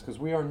job is, because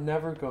we are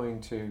never going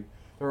to,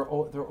 there are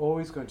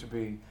always going to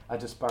be a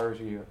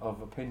disparity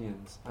of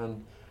opinions,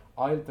 and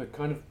the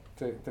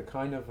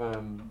kind of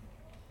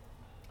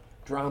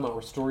drama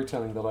or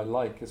storytelling that I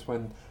like is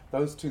when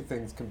those two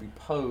things can be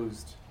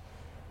posed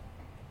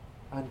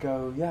and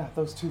go, yeah,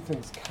 those two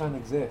things can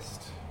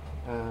exist,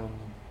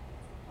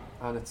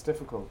 and it's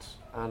difficult,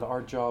 and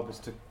our job is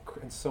to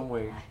in some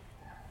way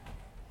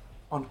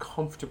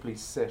uncomfortably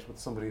sit with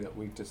somebody that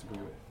we disagree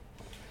with,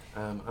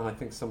 and I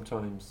think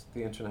sometimes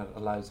the internet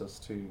allows us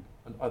to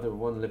either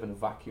live in a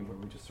vacuum where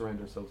we just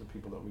surround ourselves with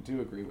people that we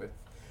do agree with,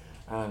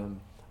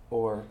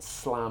 or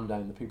slam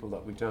down the people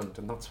that we don't,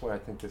 and that's why I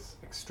think this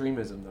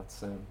extremism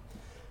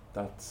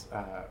that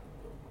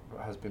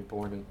has been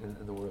born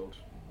in the world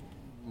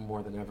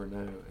more than ever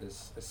now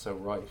is so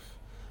rife.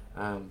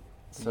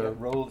 So yeah,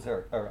 roles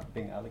are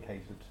being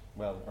allocated,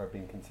 are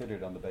being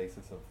considered on the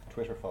basis of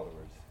Twitter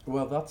followers.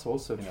 Well, that's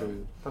also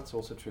true. That's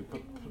also true.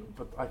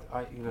 But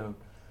I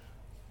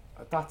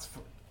that's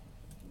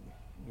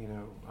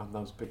on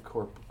those big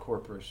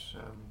corporate.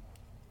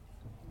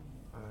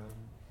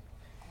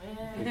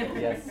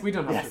 Yes. We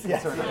don't have to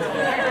concern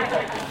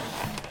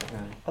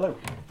Hello.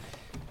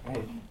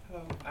 Hey.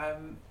 Hello.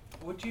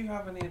 Would you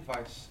have any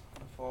advice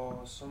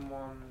for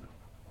someone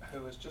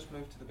who has just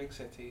moved to the big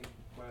city,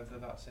 whether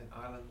that's in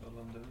Ireland or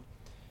London?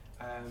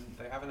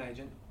 They have an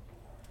agent,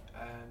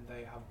 and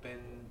they have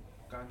been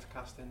going to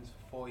castings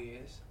for 4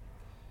 years,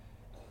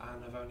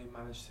 and have only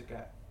managed to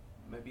get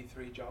maybe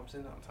 3 jobs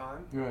in that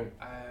time. Right.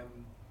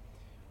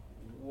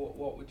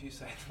 What would you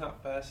say to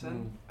that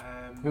person?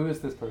 Who is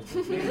this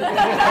person? And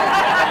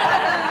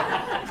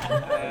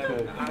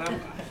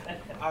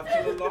I've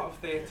done a lot of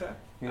theatre,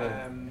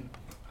 and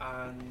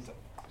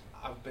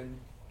I've been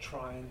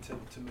trying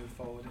to move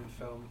forward in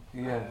film.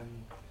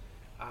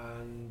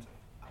 And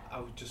I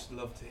would just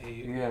love to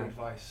hear your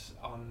advice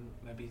on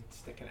maybe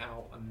sticking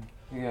out and.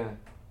 Yeah.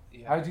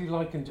 How do you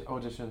like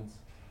auditions?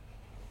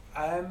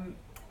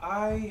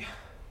 I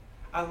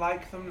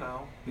like them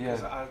now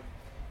because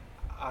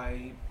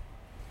I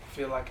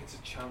feel like it's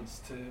a chance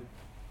to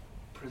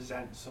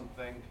present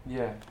something.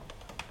 Yeah.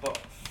 But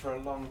for a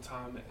long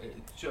time,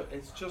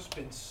 it's just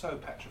been so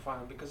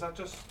petrifying, because I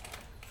just,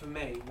 for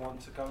me, want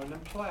to go in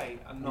and play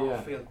and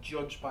not feel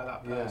judged by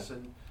that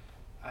person.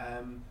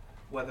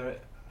 Whether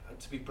it,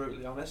 to be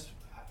brutally honest,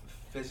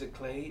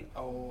 physically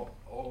or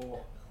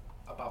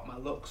about my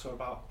looks or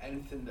about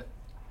anything that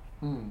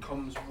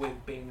comes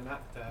with being an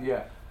actor.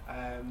 Yeah.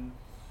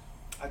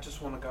 I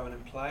just want to go in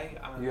and play,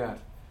 and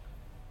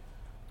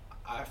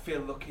I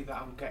feel lucky that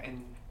I'm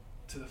getting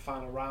to the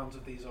final rounds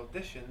of these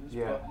auditions,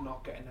 but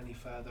not getting any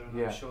further, and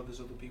I'm sure there's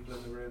other people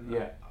in the room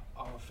that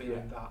are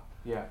feeling that.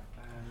 Yeah.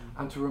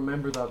 And to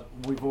remember that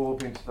we've all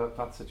been to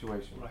that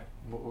situation. Right.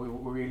 We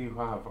really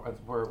have,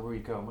 where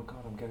you go, oh my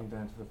God, I'm getting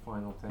down to the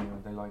final thing,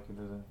 and they like it,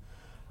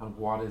 and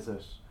what is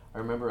it? I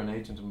remember an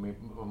agent of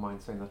mine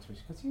saying that to me.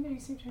 She goes, you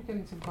seem to be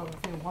getting to the final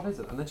thing, what is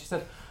it? And then she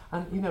said,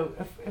 and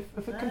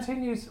if it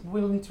continues,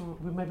 we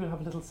maybe have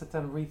a little sit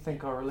down and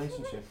rethink our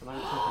relationship. And I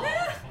was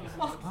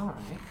thinking, all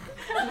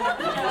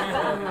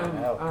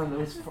right. And it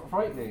was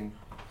frightening.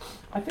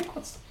 I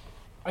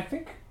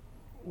think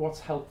what's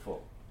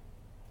helpful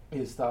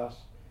is to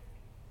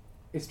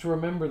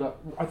remember that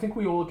I think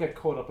we all get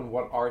caught up in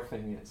what our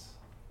thing is.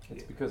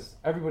 It's because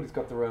everybody's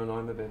got their own,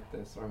 I'm a bit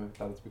this or I'm a bit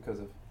that, it's because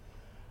of,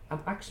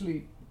 and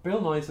actually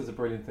Bill Nye says a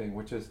brilliant thing,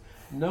 which is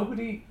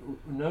nobody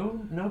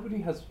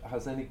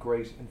has any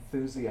great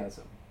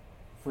enthusiasm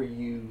for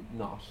you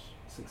not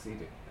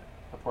succeeding,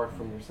 apart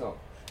from yourself.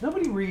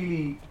 Nobody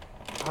really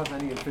has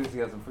any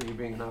enthusiasm for you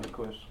being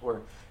inadequate,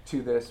 or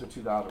to this or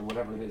to that, or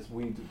whatever it is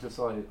we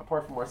decide,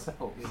 apart from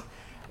ourselves.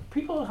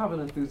 People have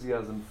an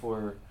enthusiasm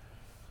for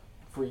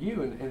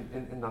you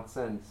in that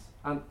sense.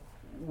 And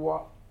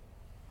what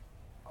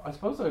I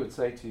suppose I would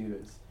say to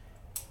you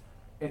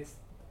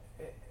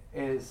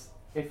is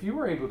if you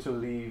were able to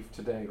leave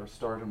today or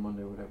start on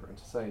Monday or whatever, and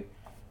to say,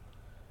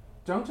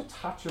 don't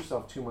attach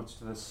yourself too much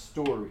to the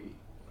story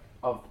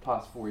of the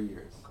past 4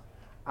 years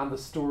and the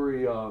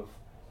story of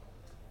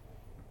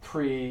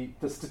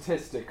the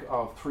statistic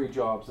of 3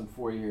 jobs in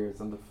 4 years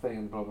and the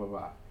thing, blah blah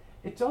blah.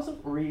 It doesn't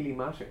really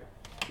matter.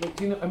 Like,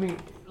 do you know? I mean,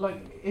 like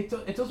it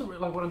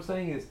doesn't. Like, what I'm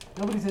saying is,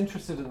 nobody's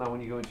interested in that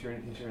when you go into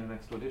your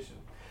next audition.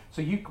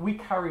 So we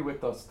carry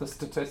with us the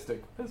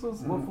statistic. This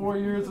was 4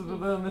 years,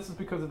 and this is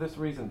because of this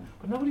reason.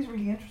 But nobody's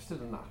really interested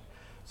in that.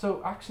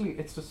 So actually,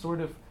 it's to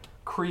sort of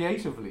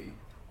creatively,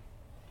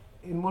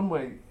 in one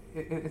way,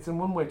 it's in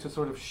one way to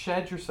sort of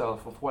shed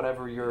yourself of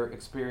whatever your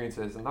experience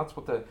is, and that's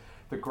what the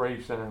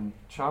great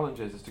challenge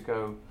is to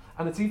go.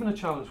 And it's even a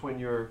challenge when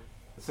you're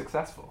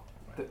successful.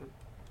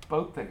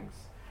 Both things.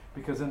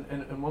 Because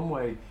in one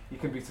way, you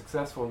can be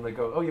successful and they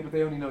go, oh yeah, but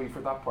they only know you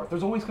for that part.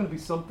 There's always going to be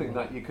something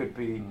that you could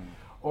be,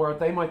 or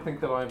they might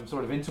think that I'm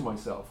sort of into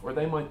myself, or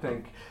they might be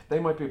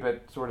a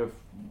bit sort of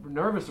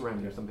nervous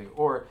around me or something.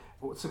 Or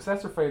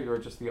success or failure are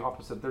just the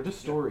opposite. They're just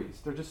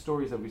stories. They're just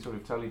stories that we sort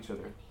of tell each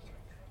other.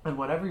 And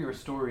whatever your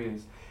story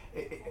is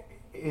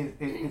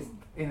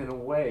in a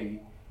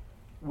way,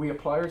 we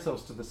apply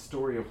ourselves to the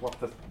story of what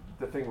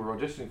the thing we're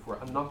auditioning for,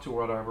 and not to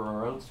whatever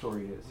our own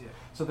story is. Yeah.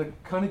 So the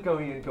kind of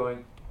going in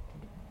going,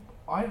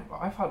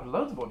 I've had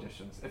loads of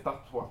auditions, if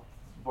that's what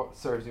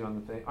serves you on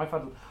the thing.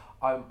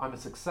 I'm a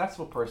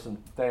successful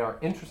person. They are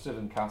interested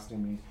in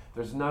casting me.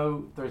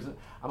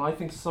 And I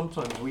think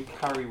sometimes we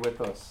carry with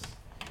us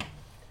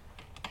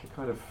the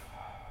kind of,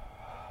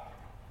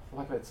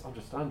 like, it's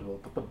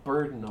understandable, but the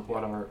burden of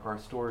what our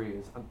story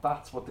is, and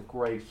that's what the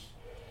great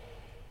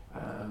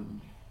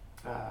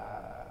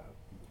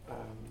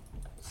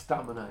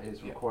stamina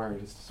is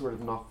required, is to sort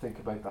of not think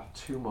about that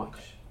too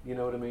much. You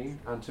know what I mean?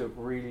 And to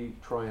really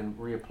try and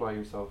reapply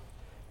yourself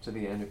to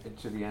the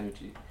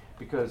energy,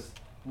 because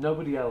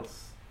nobody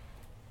else.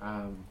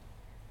 I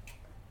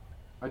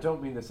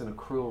don't mean this in a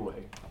cruel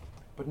way,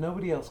 but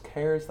nobody else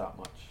cares that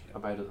much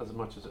about it as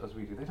much as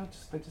we do.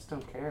 They just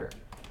don't care.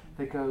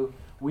 They go.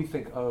 We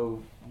think,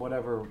 oh,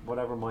 whatever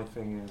my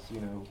thing is, you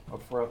know.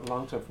 For a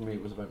long time for me,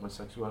 it was about my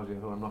sexuality. I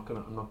thought, I'm not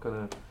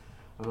gonna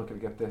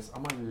get this.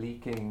 Am I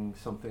leaking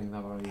something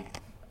that I?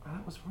 And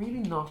it was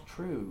really not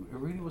true. It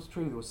really was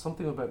true. There was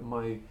something about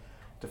my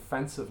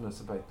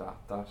defensiveness about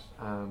that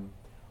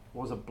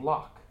was a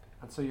block.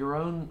 And so your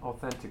own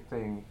authentic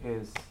thing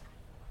is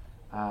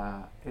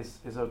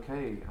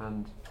okay.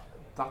 And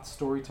that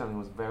storytelling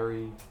was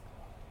very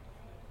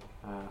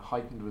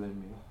heightened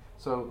within me.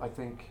 So I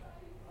think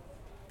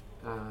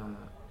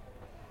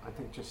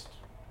just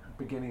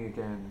beginning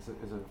again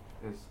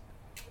is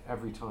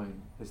every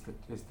time is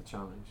the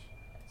challenge.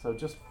 So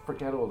just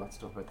forget all that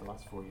stuff about the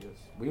last 4 years.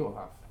 We all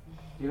have.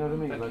 You know what I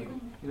mean? Thank like,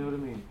 you. know what I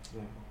mean?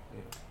 Yeah.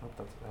 Hope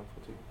that's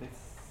helpful too. This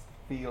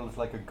feels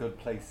like a good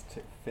place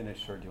to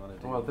finish, or do you want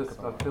to do? Well, this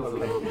feels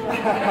like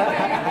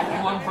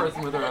one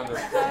person with her on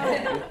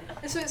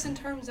this. So it's in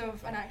terms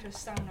of an actor's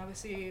stamina.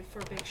 Obviously,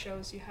 for big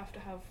shows, you have to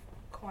have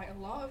quite a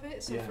lot of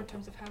it. So for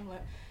terms of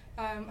Hamlet,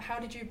 how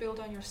did you build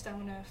on your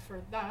stamina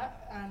for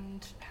that,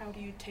 and how do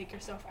you take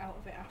yourself out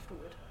of it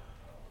afterward?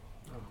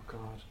 Oh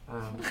God, I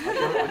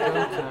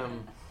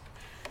don't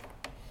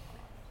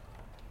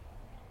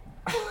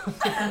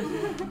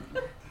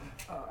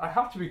I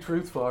have to be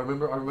truthful. I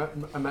remember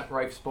I met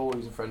Rafe Spall,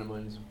 who's a friend of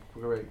mine. He's a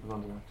great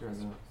London actor,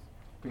 and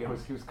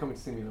he was coming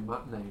to see me in a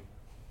matinee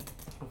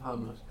of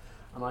Hamlet,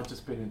 and I'd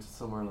just been into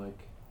somewhere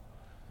like,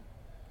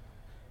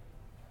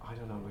 I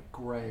don't know, like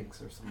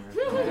Greg's or somewhere.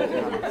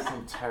 Like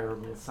some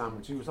terrible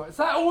sandwich. He was like, "Is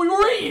that all you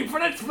were eating for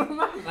the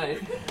matinee?"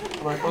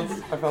 And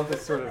I felt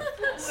this sort of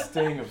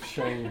sting of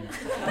shame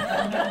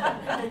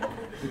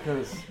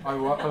because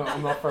I'm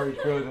not very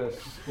good at,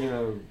 you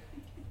know,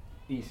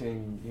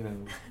 eating, you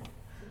know,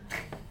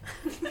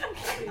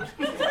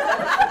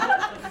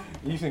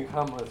 eating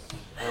Hamlet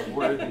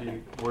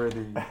worthy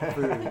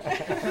food.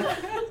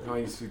 I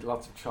used to eat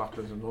lots of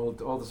chocolate and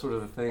all the sort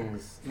of the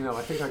things. You know,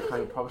 I think I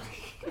kind of probably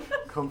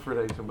comfort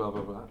ate and blah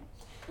blah blah.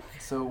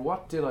 So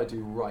what did I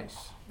do right?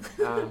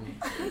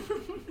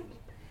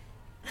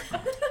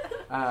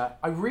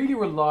 I really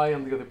rely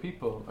on the other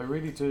people. I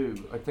really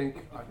do. I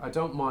think I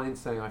don't mind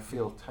saying I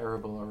feel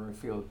terrible or I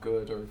feel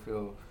good or I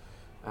feel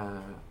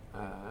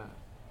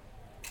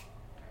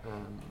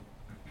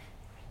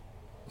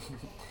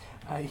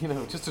you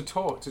know, just to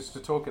talk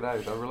it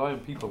out. I rely on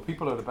people.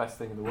 People are the best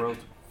thing in the world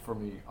for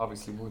me,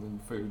 obviously more than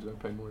food. I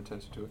pay more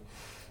attention to it.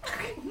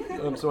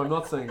 So I'm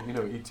not saying,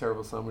 eat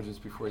terrible sandwiches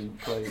before you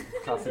play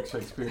classic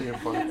Shakespearean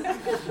parts.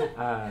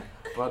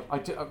 But I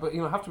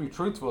have to be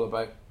truthful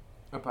about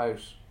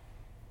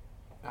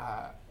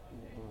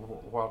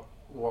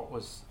what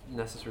was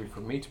necessary for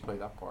me to play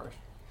that part.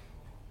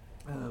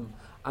 And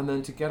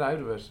then to get out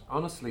of it,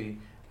 honestly,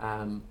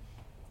 I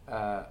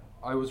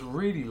was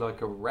really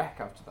like a wreck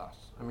after that.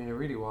 I mean, it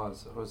really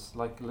was. I was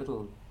like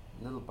little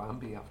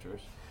Bambi after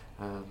it.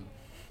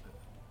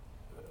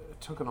 It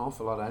took an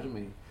awful lot out of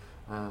me.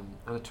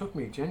 And it took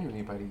me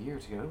genuinely about a year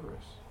to get over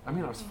it. I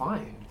mean, I was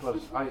fine, but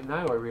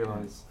now I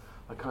realise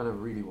I kind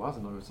of really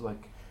wasn't. I was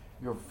like,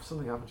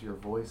 something happened to your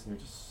voice and you're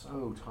just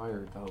so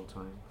tired the whole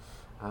time.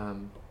 I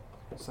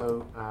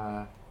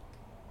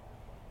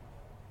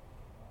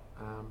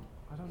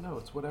don't know,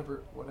 it's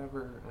whatever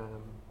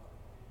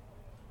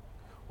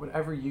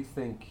you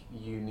think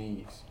you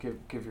need,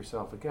 give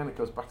yourself. Again, it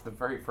goes back to the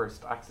very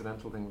first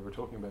accidental thing we were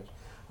talking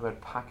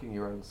about packing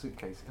your own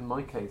suitcase. In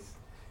my case,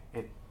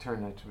 it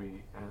turned out to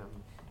be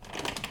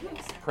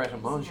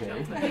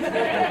pret-a-manger.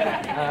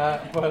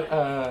 But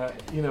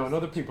in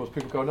other people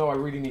go, no, I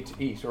really need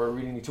to eat, or I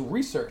really need to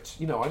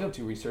research. I don't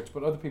do research,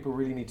 but other people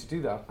really need to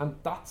do that. And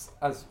that's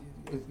as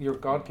your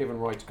God-given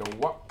right to go,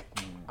 what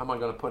am I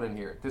going to put in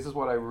here? This is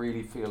what I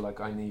really feel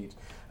like I need.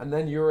 And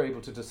then you're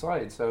able to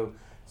decide. So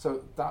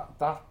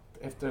that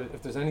if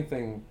there's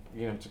anything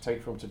to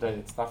take from today,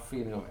 it's that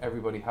feeling of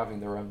everybody having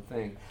their own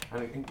thing.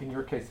 And in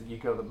your case, that you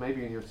go that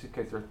maybe in your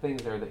suitcase there are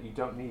things there that you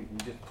don't need,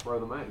 and you just throw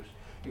them out.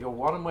 You go,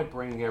 what am I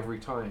bringing every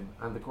time?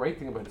 And the great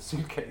thing about a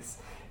suitcase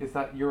is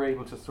that you're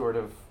able to sort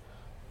of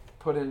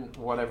put in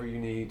whatever you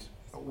need,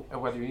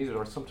 whether you need it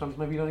or sometimes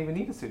maybe you don't even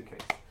need a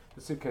suitcase.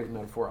 The suitcase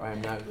metaphor I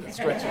am now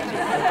stretching.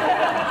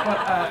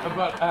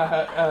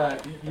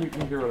 You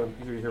hear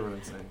what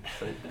I'm saying.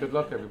 So good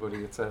luck,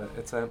 everybody.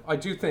 I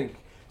do think,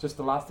 just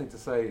the last thing to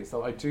say is that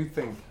I do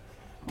think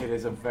it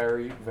is a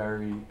very,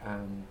 very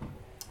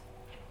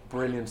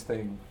brilliant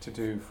thing to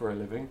do for a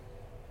living,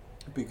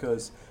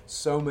 because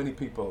so many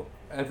people,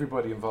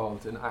 everybody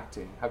involved in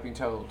acting, have been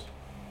told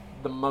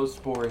the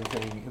most boring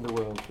thing in the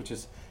world, which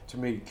is, to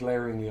me,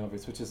 glaringly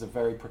obvious, which is a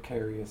very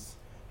precarious,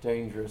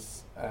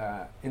 dangerous,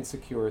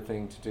 insecure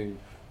thing to do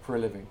for a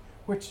living,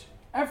 which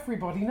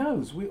everybody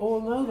knows. We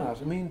all know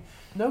that. I mean,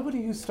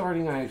 nobody who's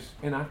starting out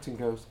in acting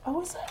goes,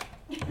 oh, is it?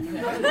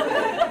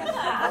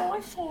 I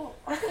thought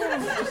it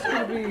was just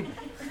going to be,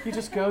 you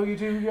just go, you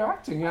do your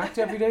acting, you act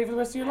every day for the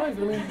rest of your life.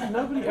 I mean,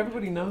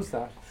 everybody knows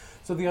that.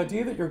 So the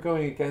idea that you're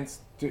going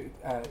against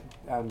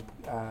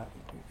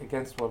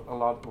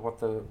what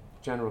the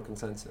general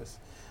consensus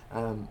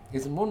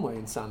is in one way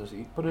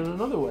insanity, but in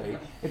another way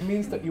it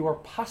means that you are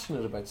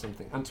passionate about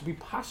something. And to be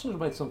passionate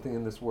about something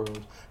in this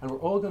world, and we're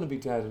all going to be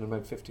dead in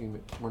about 15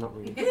 minutes. We're not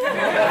really.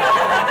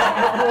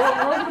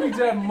 we're all going to be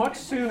dead much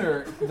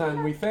sooner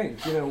than we think.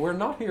 We're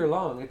not here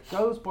long. It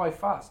goes by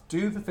fast.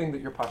 Do the thing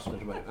that you're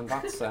passionate about, and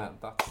that's the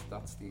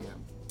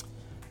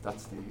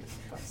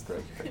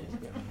thing.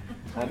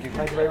 Yeah. Andrew,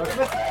 thank you very much.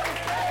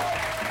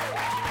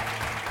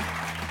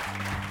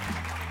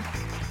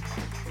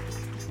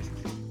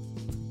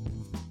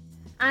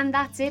 And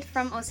that's it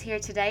from us here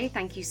today.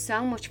 Thank you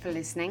so much for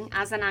listening.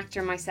 As an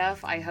actor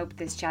myself, I hope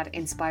this chat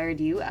inspired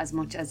you as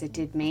much as it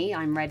did me.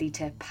 I'm ready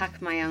to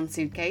pack my own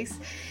suitcase.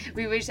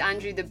 We wish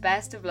Andrew the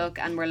best of luck,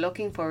 and we're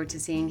looking forward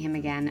to seeing him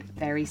again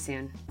very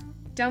soon.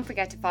 Don't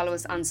forget to follow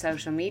us on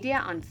social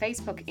media on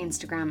Facebook,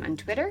 Instagram and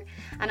Twitter,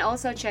 and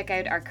also check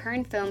out our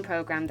current film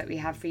programme that we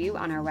have for you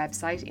on our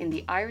website in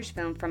the Irish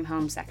Film From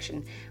Home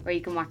section, where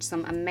you can watch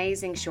some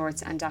amazing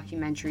shorts and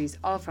documentaries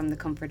all from the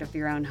comfort of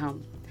your own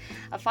home.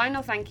 A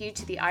final thank you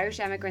to the Irish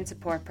Emigrant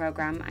Support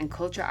Programme and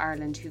Culture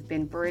Ireland, who've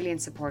been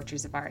brilliant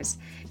supporters of ours.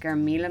 Gur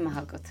Míle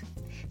Mahalgat.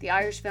 The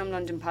Irish Film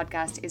London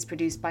podcast is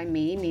produced by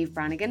me, Niamh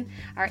Brannigan.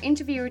 Our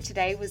interviewer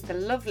today was the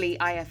lovely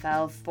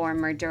IFL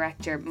former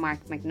director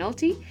Mark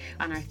McNulty,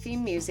 and our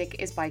theme music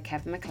is by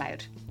Kevin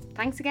MacLeod.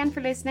 Thanks again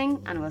for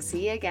listening, and we'll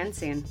see you again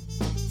soon.